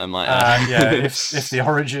stipulations, I might add. Yeah, if the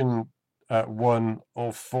Origin won,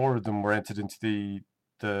 all four of them were entered into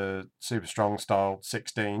the Super Strong Style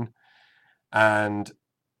 16, and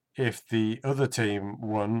if the other team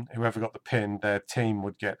won, whoever got the pin, their team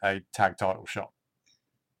would get a tag title shot.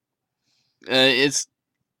 It's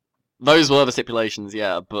those were the stipulations,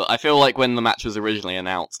 yeah. But I feel like when the match was originally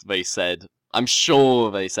announced, I'm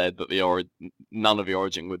sure they said that none of the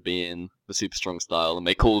Origin would be in the Super Strong Style, and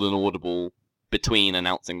they called an audible between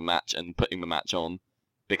announcing the match and putting the match on,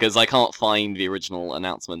 because I can't find the original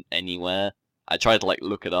announcement anywhere. I tried to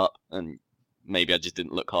look it up, and maybe I just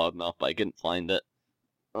didn't look hard enough, but I couldn't find it.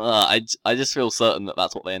 I just feel certain that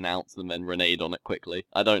that's what they announced and then reneged on it quickly.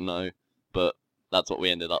 I don't know, but that's what we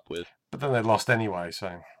ended up with. But then they lost anyway,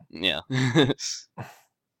 so... Yeah.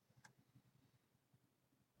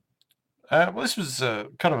 Well, this was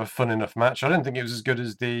kind of a fun enough match. I don't think it was as good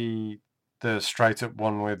as the straight-up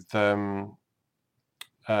one with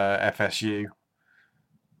FSU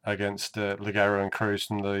against Ligero and Cruz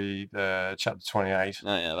from the Chapter 28.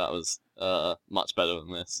 Oh yeah, that was much better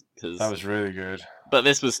than this. That was really good. But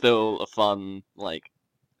this was still a fun,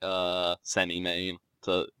 semi-main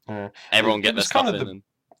to everyone get their stuff in and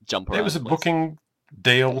jump around. It was a booking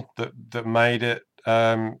deal that made it,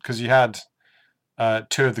 because you had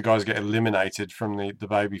two of the guys get eliminated from the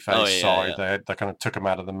babyface side. Yeah. They kind of took them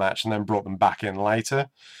out of the match and then brought them back in later.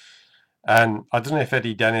 And I don't know if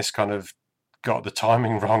Eddie Dennis kind of got the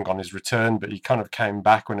timing wrong on his return, but he kind of came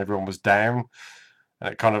back when everyone was down,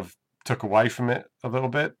 and it kind of took away from it a little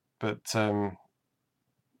bit. But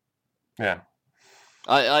yeah,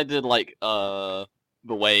 I did like the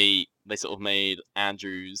way they sort of made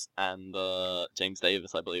Andrews and James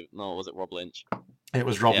Davis, I believe. No, was it Rob Lynch? It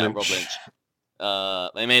was Rob Lynch. Rob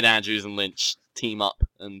Lynch. They made Andrews and Lynch team up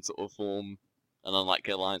and sort of form an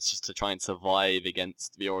unlikely alliance just to try and survive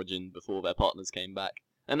against the Origin before their partners came back.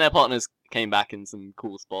 And their partners came back in some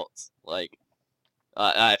cool spots.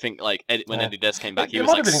 I think when Eddie Des came back, he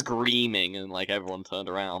was screaming, and everyone turned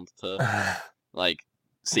around to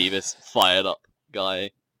see this fired up guy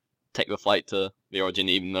take the fight to the Origin,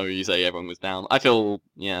 even though you say everyone was down. I feel,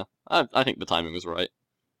 I think the timing was right.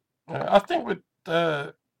 I think with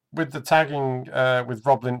the tagging with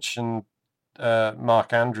Rob Lynch and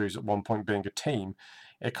Mark Andrews at one point being a team,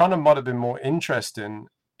 it kind of might have been more interesting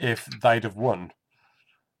if they'd have won,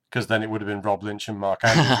 because then it would have been Rob Lynch and Mark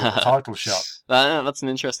Andrews with the title shot. That's an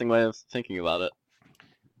interesting way of thinking about it.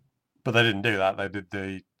 But they didn't do that. They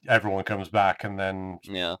did everyone comes back and then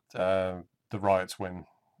the Riots win.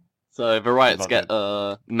 So the Riots get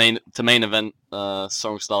main event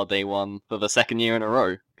Strong Style Day 1 for the second year in a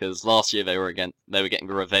row, because last year they were getting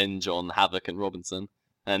revenge on Havoc and Robinson,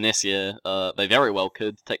 and this year they very well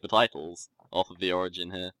could take the titles off of the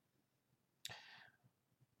Origin here.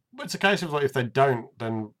 But it's a case of if they don't,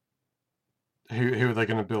 then who are they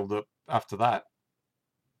going to build up after that?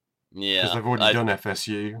 Yeah, because they've already done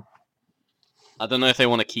FSU. I don't know if they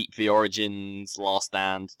want to keep the Origin's last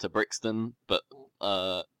stand to Brixton, but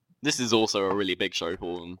this is also a really big show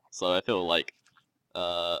for them, so I feel like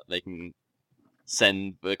they can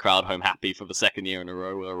send the crowd home happy for the second year in a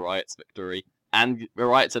row with a Riots victory. And the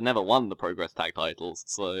Riots had never won the Progress Tag titles,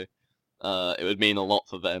 so it would mean a lot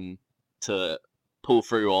for them to pull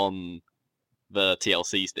through on the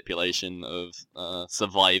TLC stipulation of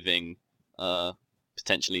surviving,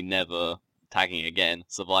 potentially never tagging again,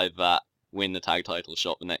 survive that, win the tag title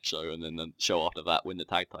shot the next show, and then the show after that win the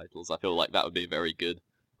tag titles. I feel like that would be a very good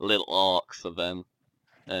little arc for them,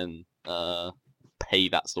 and pay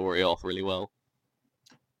that story off really well.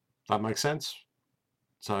 That makes sense.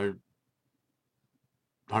 So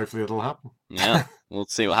hopefully it'll happen. Yeah, we'll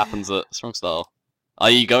see what happens at Strong Style. Are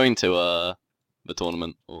you going to the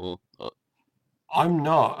tournament or? I'm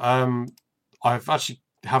not. I've actually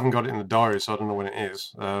haven't got it in the diary, so I don't know when it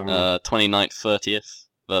is. 29th, 30th,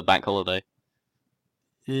 the bank holiday.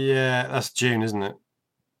 Yeah, that's June, isn't it?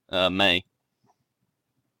 May.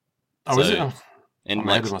 Oh, so, is it? I'm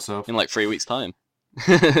ahead of myself. In 3 weeks' time.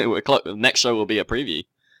 The next show will be a preview.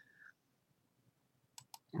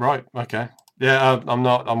 Right. Okay. Yeah, I'm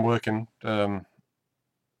not. I'm working.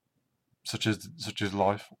 Such is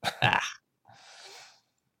life.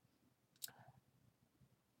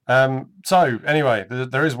 So anyway,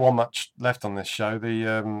 there is one match left on this show,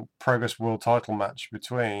 the Progress World Title match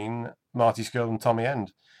between Marty Scurll and Tommy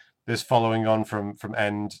End. This following on from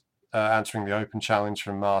End answering the open challenge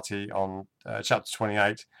from Marty on Chapter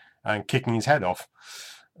 28 and kicking his head off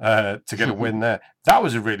to get a win there. That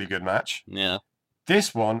was a really good match. Yeah.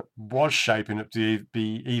 This one was shaping up to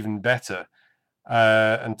be even better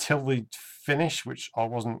until the finish, which I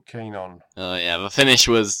wasn't keen on. Oh yeah, the finish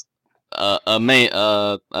was a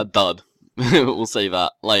dud. We'll say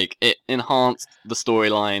that. It enhanced the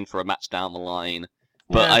storyline for a match down the line,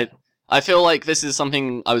 but yeah. I feel like this is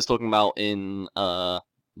something I was talking about in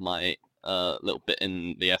my little bit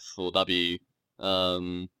in the F4W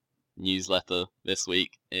newsletter this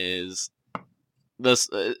week is this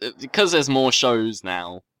because there's more shows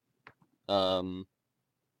now.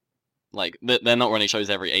 Like they're not running shows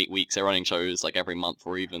every 8 weeks; they're running shows like every month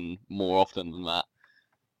or even more often than that.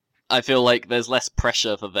 I feel like there's less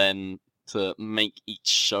pressure for them to make each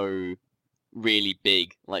show really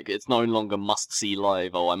big. Like it's no longer must see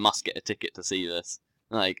live. Oh, I must get a ticket to see this.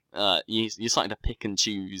 Like you're starting to pick and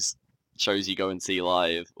choose shows you go and see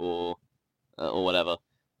live or whatever,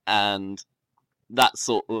 and that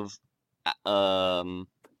sort of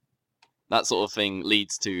thing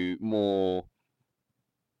leads to more.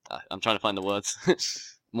 I'm trying to find the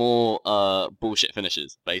words. More bullshit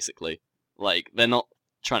finishes, basically. Like they're not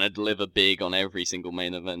trying to deliver big on every single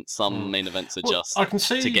main event. Some main events are just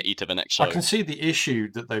to get you to the next show. I can see the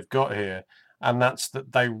issue that they've got here, and that's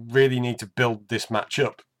that they really need to build this match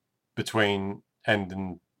up between End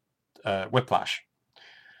and Whiplash.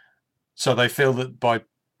 So they feel that by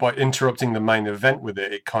interrupting the main event with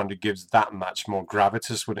it, it kind of gives that match more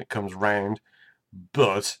gravitas when it comes round.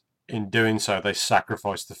 But in doing so, they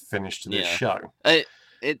sacrifice the finish to this show.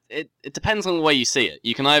 It depends on the way you see it.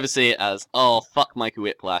 You can either see it as, oh, fuck Mikey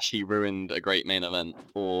Whiplash, he ruined a great main event,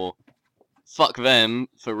 or fuck them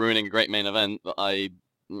for ruining a great main event that I,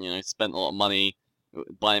 spent a lot of money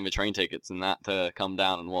buying the train tickets and that to come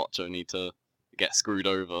down and watch, only to get screwed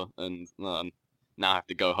over and now have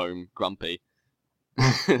to go home grumpy.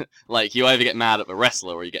 Like, you either get mad at the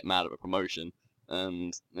wrestler or you get mad at the promotion,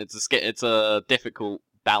 and it's a difficult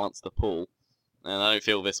balance to pull, and I don't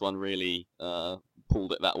feel this one really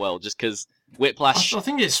pulled it that well, just because Whiplash... I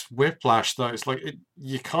think it's Whiplash, though. It's like,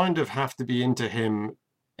 you kind of have to be into him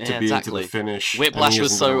to be into the finish. Whiplash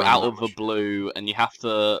was so out of the blue, and you have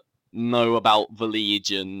to know about the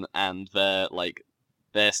Legion and their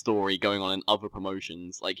story going on in other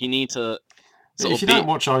promotions. Like, you need to... If you don't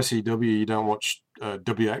watch ICW, you don't watch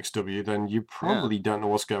WXW, then you probably don't know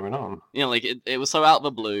what's going on. Like, it was so out of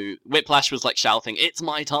the blue. Whiplash was, like, shouting, it's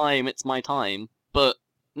my time, it's my time. But,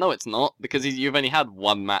 no, it's not, because you've only had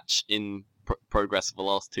one match in Progress for the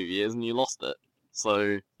last 2 years, and you lost it.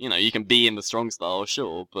 So, you can be in the strong style,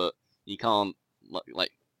 sure, but you can't,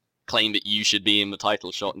 like claim that you should be in the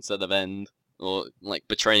title shot instead of End, or, like,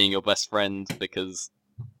 betraying your best friend because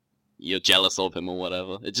you're jealous of him or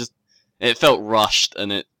whatever. It felt rushed,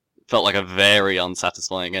 and it felt like a very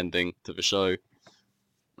unsatisfying ending to the show.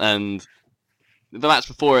 And the match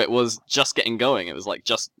before it was just getting going. It was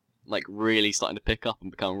really starting to pick up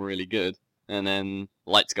and become really good. And then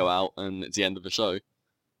lights go out, and it's the end of the show.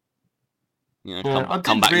 Come back next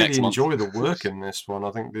month. I did really enjoy the work in this one.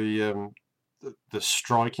 I think the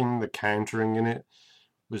striking, the countering in it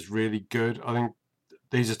was really good. I think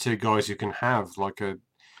these are two guys who can have like a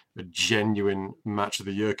genuine match of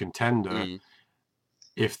the year contender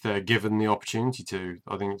if they're given the opportunity to.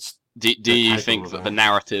 I think it's... Do you think that the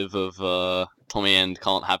narrative of Tommy End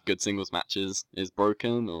can't have good singles matches is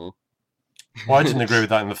broken, or? Well, I didn't agree with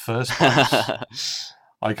that in the first place.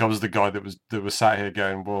 I was the guy that was sat here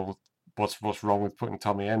going, well, what's wrong with putting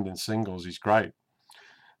Tommy End in singles? He's great.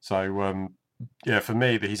 So for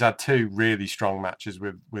me, he's had two really strong matches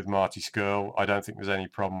with Marty Scurll. I don't think there's any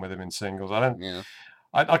problem with him in singles.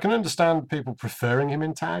 I can understand people preferring him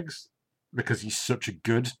in tags because he's such a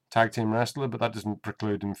good tag team wrestler, but that doesn't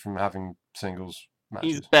preclude him from having singles matches.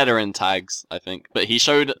 He's better in tags, I think, but he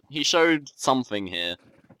showed something here.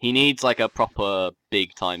 He needs like a proper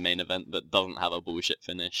big time main event that doesn't have a bullshit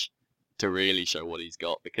finish to really show what he's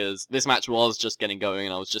got, because this match was just getting going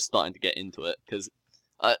and I was just starting to get into it, because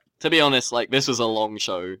to be honest, like, this was a long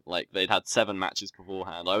show. Like, they'd had 7 matches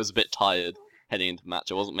beforehand. I was a bit tired heading into the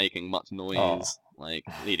match. I wasn't making much noise like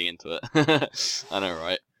leading into it. I know,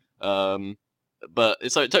 right?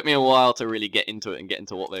 But so it took me a while to really get into it and get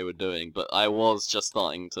into what they were doing. But I was just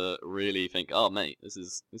starting to really think, oh mate, this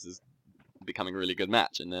is becoming a really good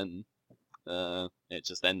match, and then it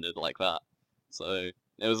just ended like that. So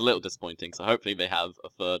it was a little disappointing. So hopefully they have a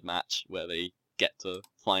third match where they get to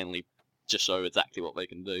finally just show exactly what they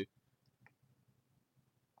can do.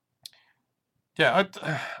 Yeah,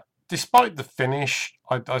 despite the finish,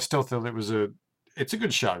 I still feel it's a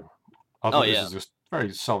good show. I think this is a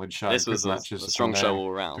very solid show. This was a strong show all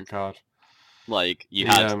around. Like, you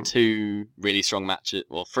had 2 really strong matches,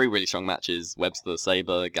 well, 3 really strong matches: Webster,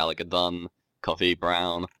 Sabre, Gallagher, Dunn, Coffey,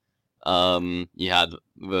 Brown. You had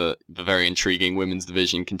the very intriguing women's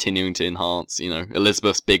division continuing to enhance.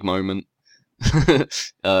 Elizabeth's big moment.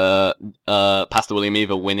 Pastor William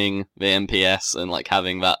Eva winning the MPS and like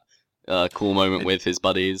having that cool moment with his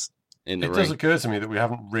buddies in the ring. It does occur to me that we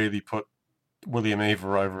haven't really put William Eva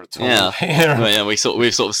over at all. Yeah, well, yeah. We've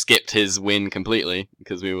sort of skipped his win completely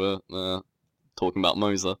because we were talking about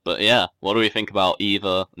Moser. But yeah, what do we think about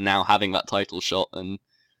Eva now having that title shot and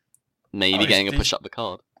maybe getting a push up the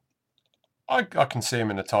card? I can see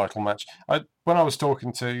him in a title match. When I was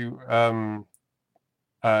talking to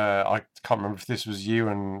I can't remember if this was you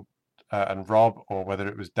and Rob or whether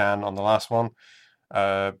it was Dan on the last one,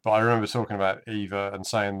 but I remember talking about Eva and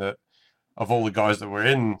saying that of all the guys that were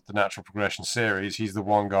in the Natural Progression series, he's the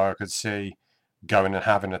one guy I could see going and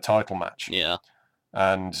having a title match. Yeah.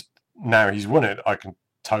 And now he's won it, I can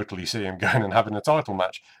totally see him going and having a title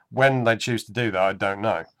match. When they choose to do that, I don't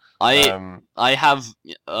know. I have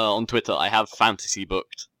on Twitter, I have fantasy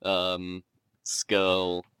booked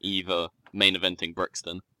Skrull Eva main eventing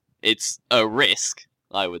Brixton. It's a risk,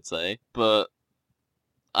 I would say, but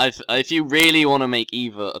if you really want to make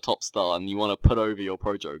Eva a top star and you want to put over your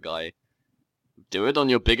Projo guy, do it on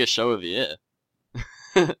your biggest show of the year.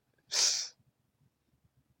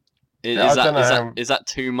 Is that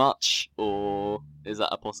too much, or is that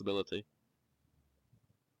a possibility?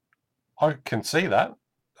 I can see that.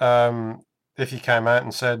 If he came out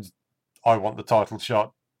and said, I want the title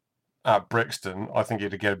shot at Brixton, I think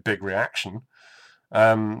you'd get a big reaction.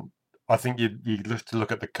 I think you'd have to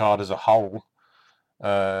look at the card as a whole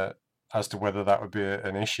as to whether that would be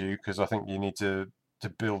an issue, because I think you need to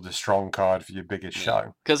build a strong card for your biggest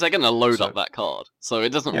show. Because they're going to load up that card, so it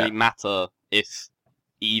doesn't really matter if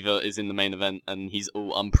Eva is in the main event and he's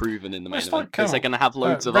all unproven in the main event, because they're going to have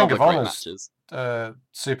loads of other great matches.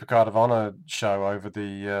 Supercard of Honor show over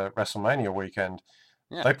the WrestleMania weekend.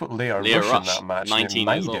 Yeah. They put Leo Rush in that match. 19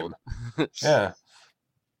 years old. Yeah.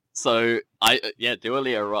 So do a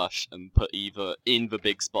Leo Rush and put Eva in the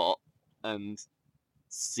big spot and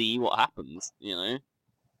see what happens. You know,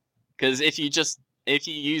 because if you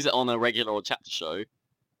use it on a regular or chapter show,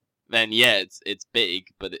 then it's big,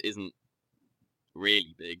 but it isn't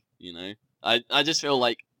really big. You know, I just feel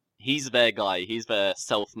like he's their guy. He's their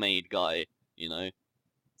self-made guy. You know,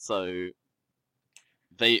 so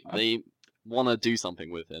they want to do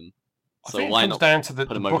something with him. So I think why it comes not down to the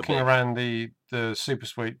booking around the Super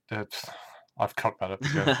Suite. I've cocked that up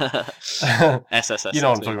again. SSS. You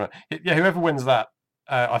know what I'm talking about. Yeah, whoever wins that,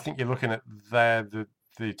 I think you're looking at the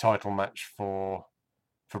title match for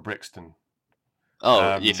Brixton.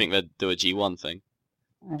 Oh, you think they'd do a G1 thing?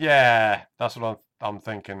 Yeah, that's what I'm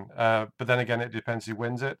thinking. But then again, it depends who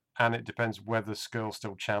wins it, and it depends whether Skrull's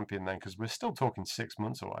still champion then, because we're still talking 6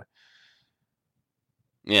 months away.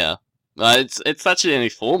 Yeah. It's actually only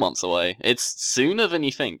 4 months away. It's sooner than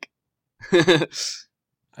you think. Because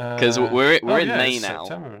we're in May now,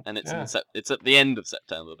 September. And it's at the end of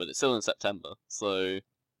September, but it's still in September, so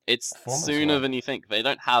it's sooner than you think. They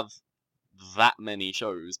don't have that many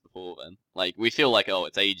shows before then. Like, we feel like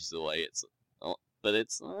it's ages away. But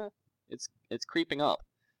it's creeping up.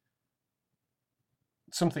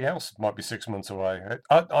 Something else might be 6 months away.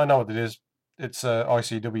 I know what it is. It's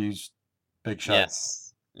ICW's big show.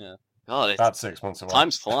 Yes. Yeah. God, that's 6 months away.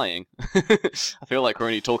 Time's flying. I feel like we're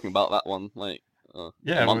only talking about that one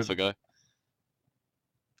a month ago.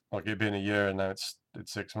 Like it'd been a year, and now it's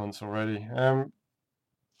 6 months already. Well,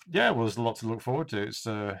 there's a lot to look forward to. It's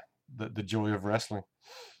the joy of wrestling.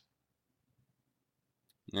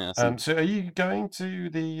 Yeah. So are you going to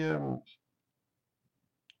the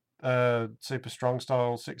Super Strong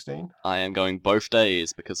Style 16? I am going both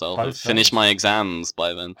days because I'll have finished my exams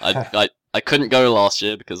by then. I couldn't go last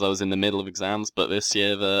year because I was in the middle of exams, but this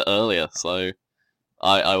year they're earlier, so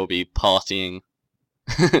I will be partying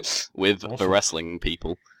with the wrestling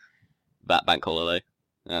people that bank holiday,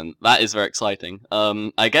 and that is very exciting.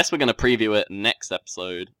 I guess we're going to preview it next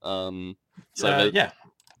episode.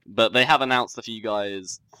 But they have announced a few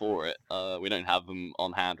guys for it. We don't have them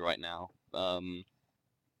on hand right now. But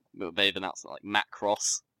they've announced like Matt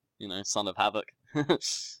Cross, Son of Havoc.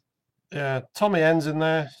 Yeah, Tommy End's in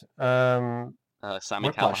there. Sammy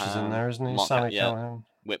Whiplash Callahan is in there, isn't he? Sammy Callahan.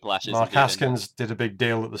 Whiplash is Mark Haskins did a big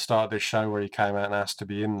deal at the start of this show where he came out and asked to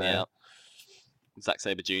be in there. Yeah. Zack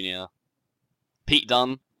Sabre Jr. Pete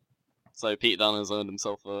Dunne. So Pete Dunne has earned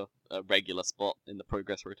himself a regular spot in the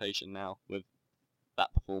Progress rotation now with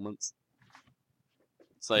that performance.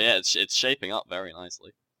 So yeah, it's shaping up very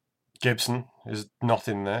nicely. Gibson is not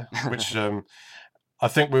in there, which I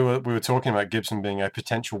think we were talking about Gibson being a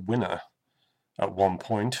potential winner at one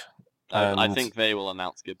point. I think they will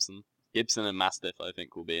announce Gibson. Gibson and Mastiff, I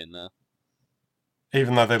think, will be in there.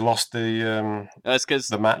 Even though they lost the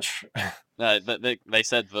match. They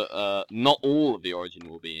said that not all of the Origin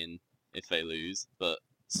will be in if they lose, but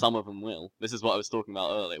some of them will. This is what I was talking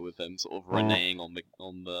about earlier with them sort of reneging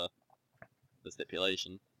on the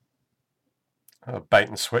stipulation. Bait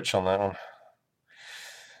and switch on that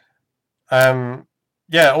one.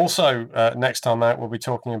 Yeah, also, next time out, we'll be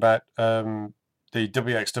talking about the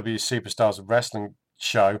WXW Superstars of Wrestling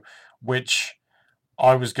show, which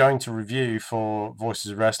I was going to review for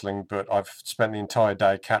Voices of Wrestling, but I've spent the entire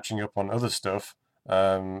day catching up on other stuff,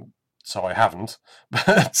 so I haven't.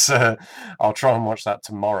 But I'll try and watch that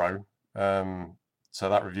tomorrow. So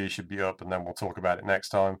that review should be up, and then we'll talk about it next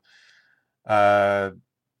time.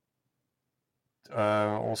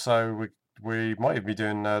 Also, we might even be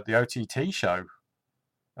doing the OTT show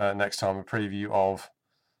next time, a preview of.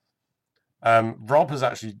 Rob has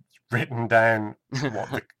actually written down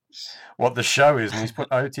what the show is, and he's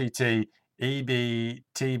put OTT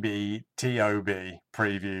EBTB TOB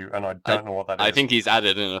preview, and I don't know what that is. I think he's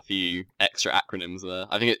added in a few extra acronyms there.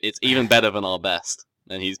 I think it's even better than our best,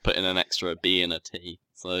 and he's put in an extra B and a T.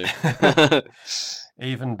 So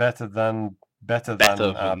even better than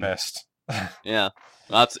our best. Yeah,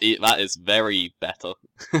 that is very better.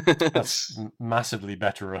 That's massively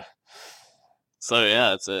better. So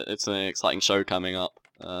yeah, it's an exciting show coming up.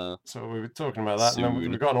 So we were talking about that, soon. and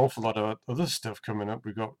then we've got an awful lot of other stuff coming up.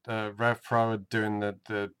 We've got Rev Pro doing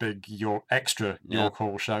the big York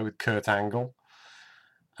Hall show with Kurt Angle,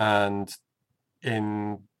 and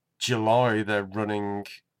in July they're running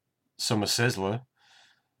Summer Sizzler,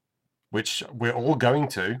 which we're all going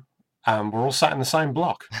to, and we're all sat in the same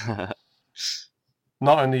block.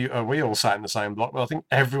 Not only are we all sat in the same block, but I think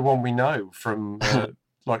everyone we know from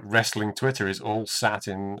like wrestling Twitter is all sat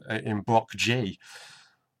in Block G.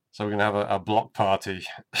 So we're going to have a block party.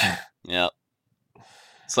 Yeah.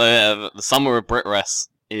 So the summer of BritWres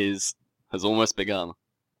has almost begun.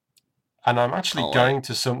 And I'm actually going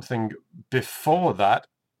to something before that,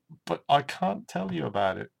 but I can't tell you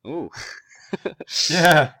about it. Ooh.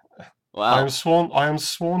 Yeah. Wow. I am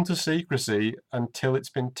sworn to secrecy until it's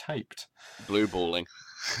been taped. Blue balling.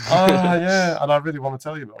 Yeah, and I really want to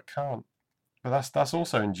tell you, but I can't. But that's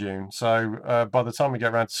also in June. So by the time we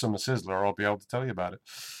get around to Summer Sizzler, I'll be able to tell you about it.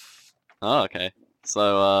 Oh, okay.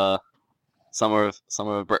 So Summer of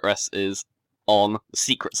BritWres is on. The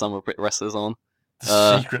secret Summer of BritWres is on.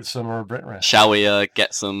 The secret Summer of BritWres. Shall we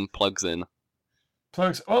get some plugs in?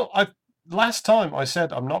 Plugs? Well, last time I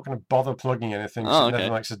said I'm not going to bother plugging anything, so it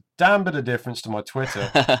never makes a damn bit of difference to my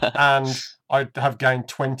Twitter. And I have gained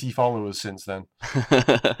 20 followers since then.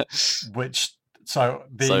 So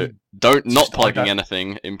not plugging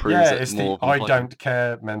anything improves it more. I don't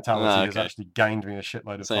care mentality has actually gained me a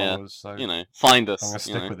shitload of followers. So find us. I'm going to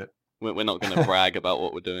stick with it. We're not going to brag about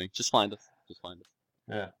what we're doing. Just find us.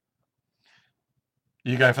 Yeah.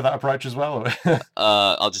 You going for that approach as well?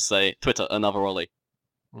 I'll just say Twitter, another Ollie.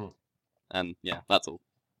 And yeah, that's all.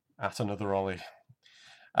 At another Ollie.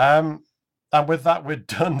 And with that, we're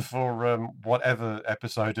done for whatever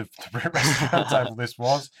episode of the BritWres Roundtable this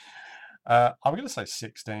was. I'm going to say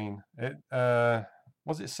 16.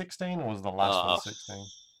 Was it 16 or was the last one 16?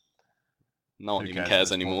 No one even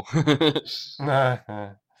cares anymore. No.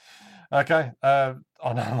 Okay.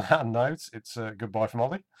 On that note, it's goodbye from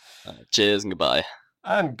Ollie. Cheers and goodbye.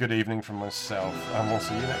 And good evening from myself. And we'll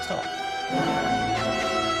see you next time.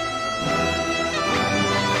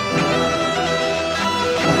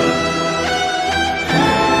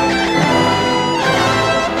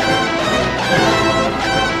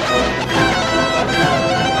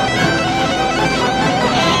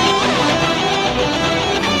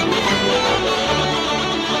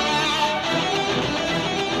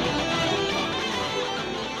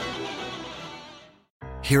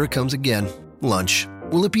 Here it comes again. Lunch.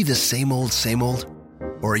 Will it be the same old, same old?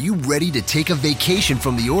 Or are you ready to take a vacation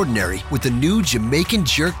from the ordinary with the new Jamaican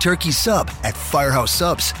Jerk Turkey Sub at Firehouse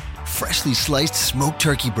Subs? Freshly sliced smoked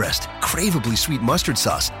turkey breast, craveably sweet mustard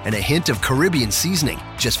sauce, and a hint of Caribbean seasoning.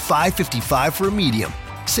 Just $5.55 for a medium.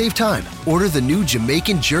 Save time. Order the new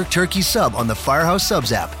Jamaican Jerk Turkey Sub on the Firehouse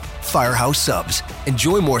Subs app. Firehouse Subs.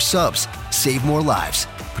 Enjoy more subs. Save more lives.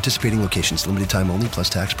 Participating locations. Limited time only, plus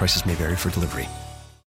tax. Prices may vary for delivery.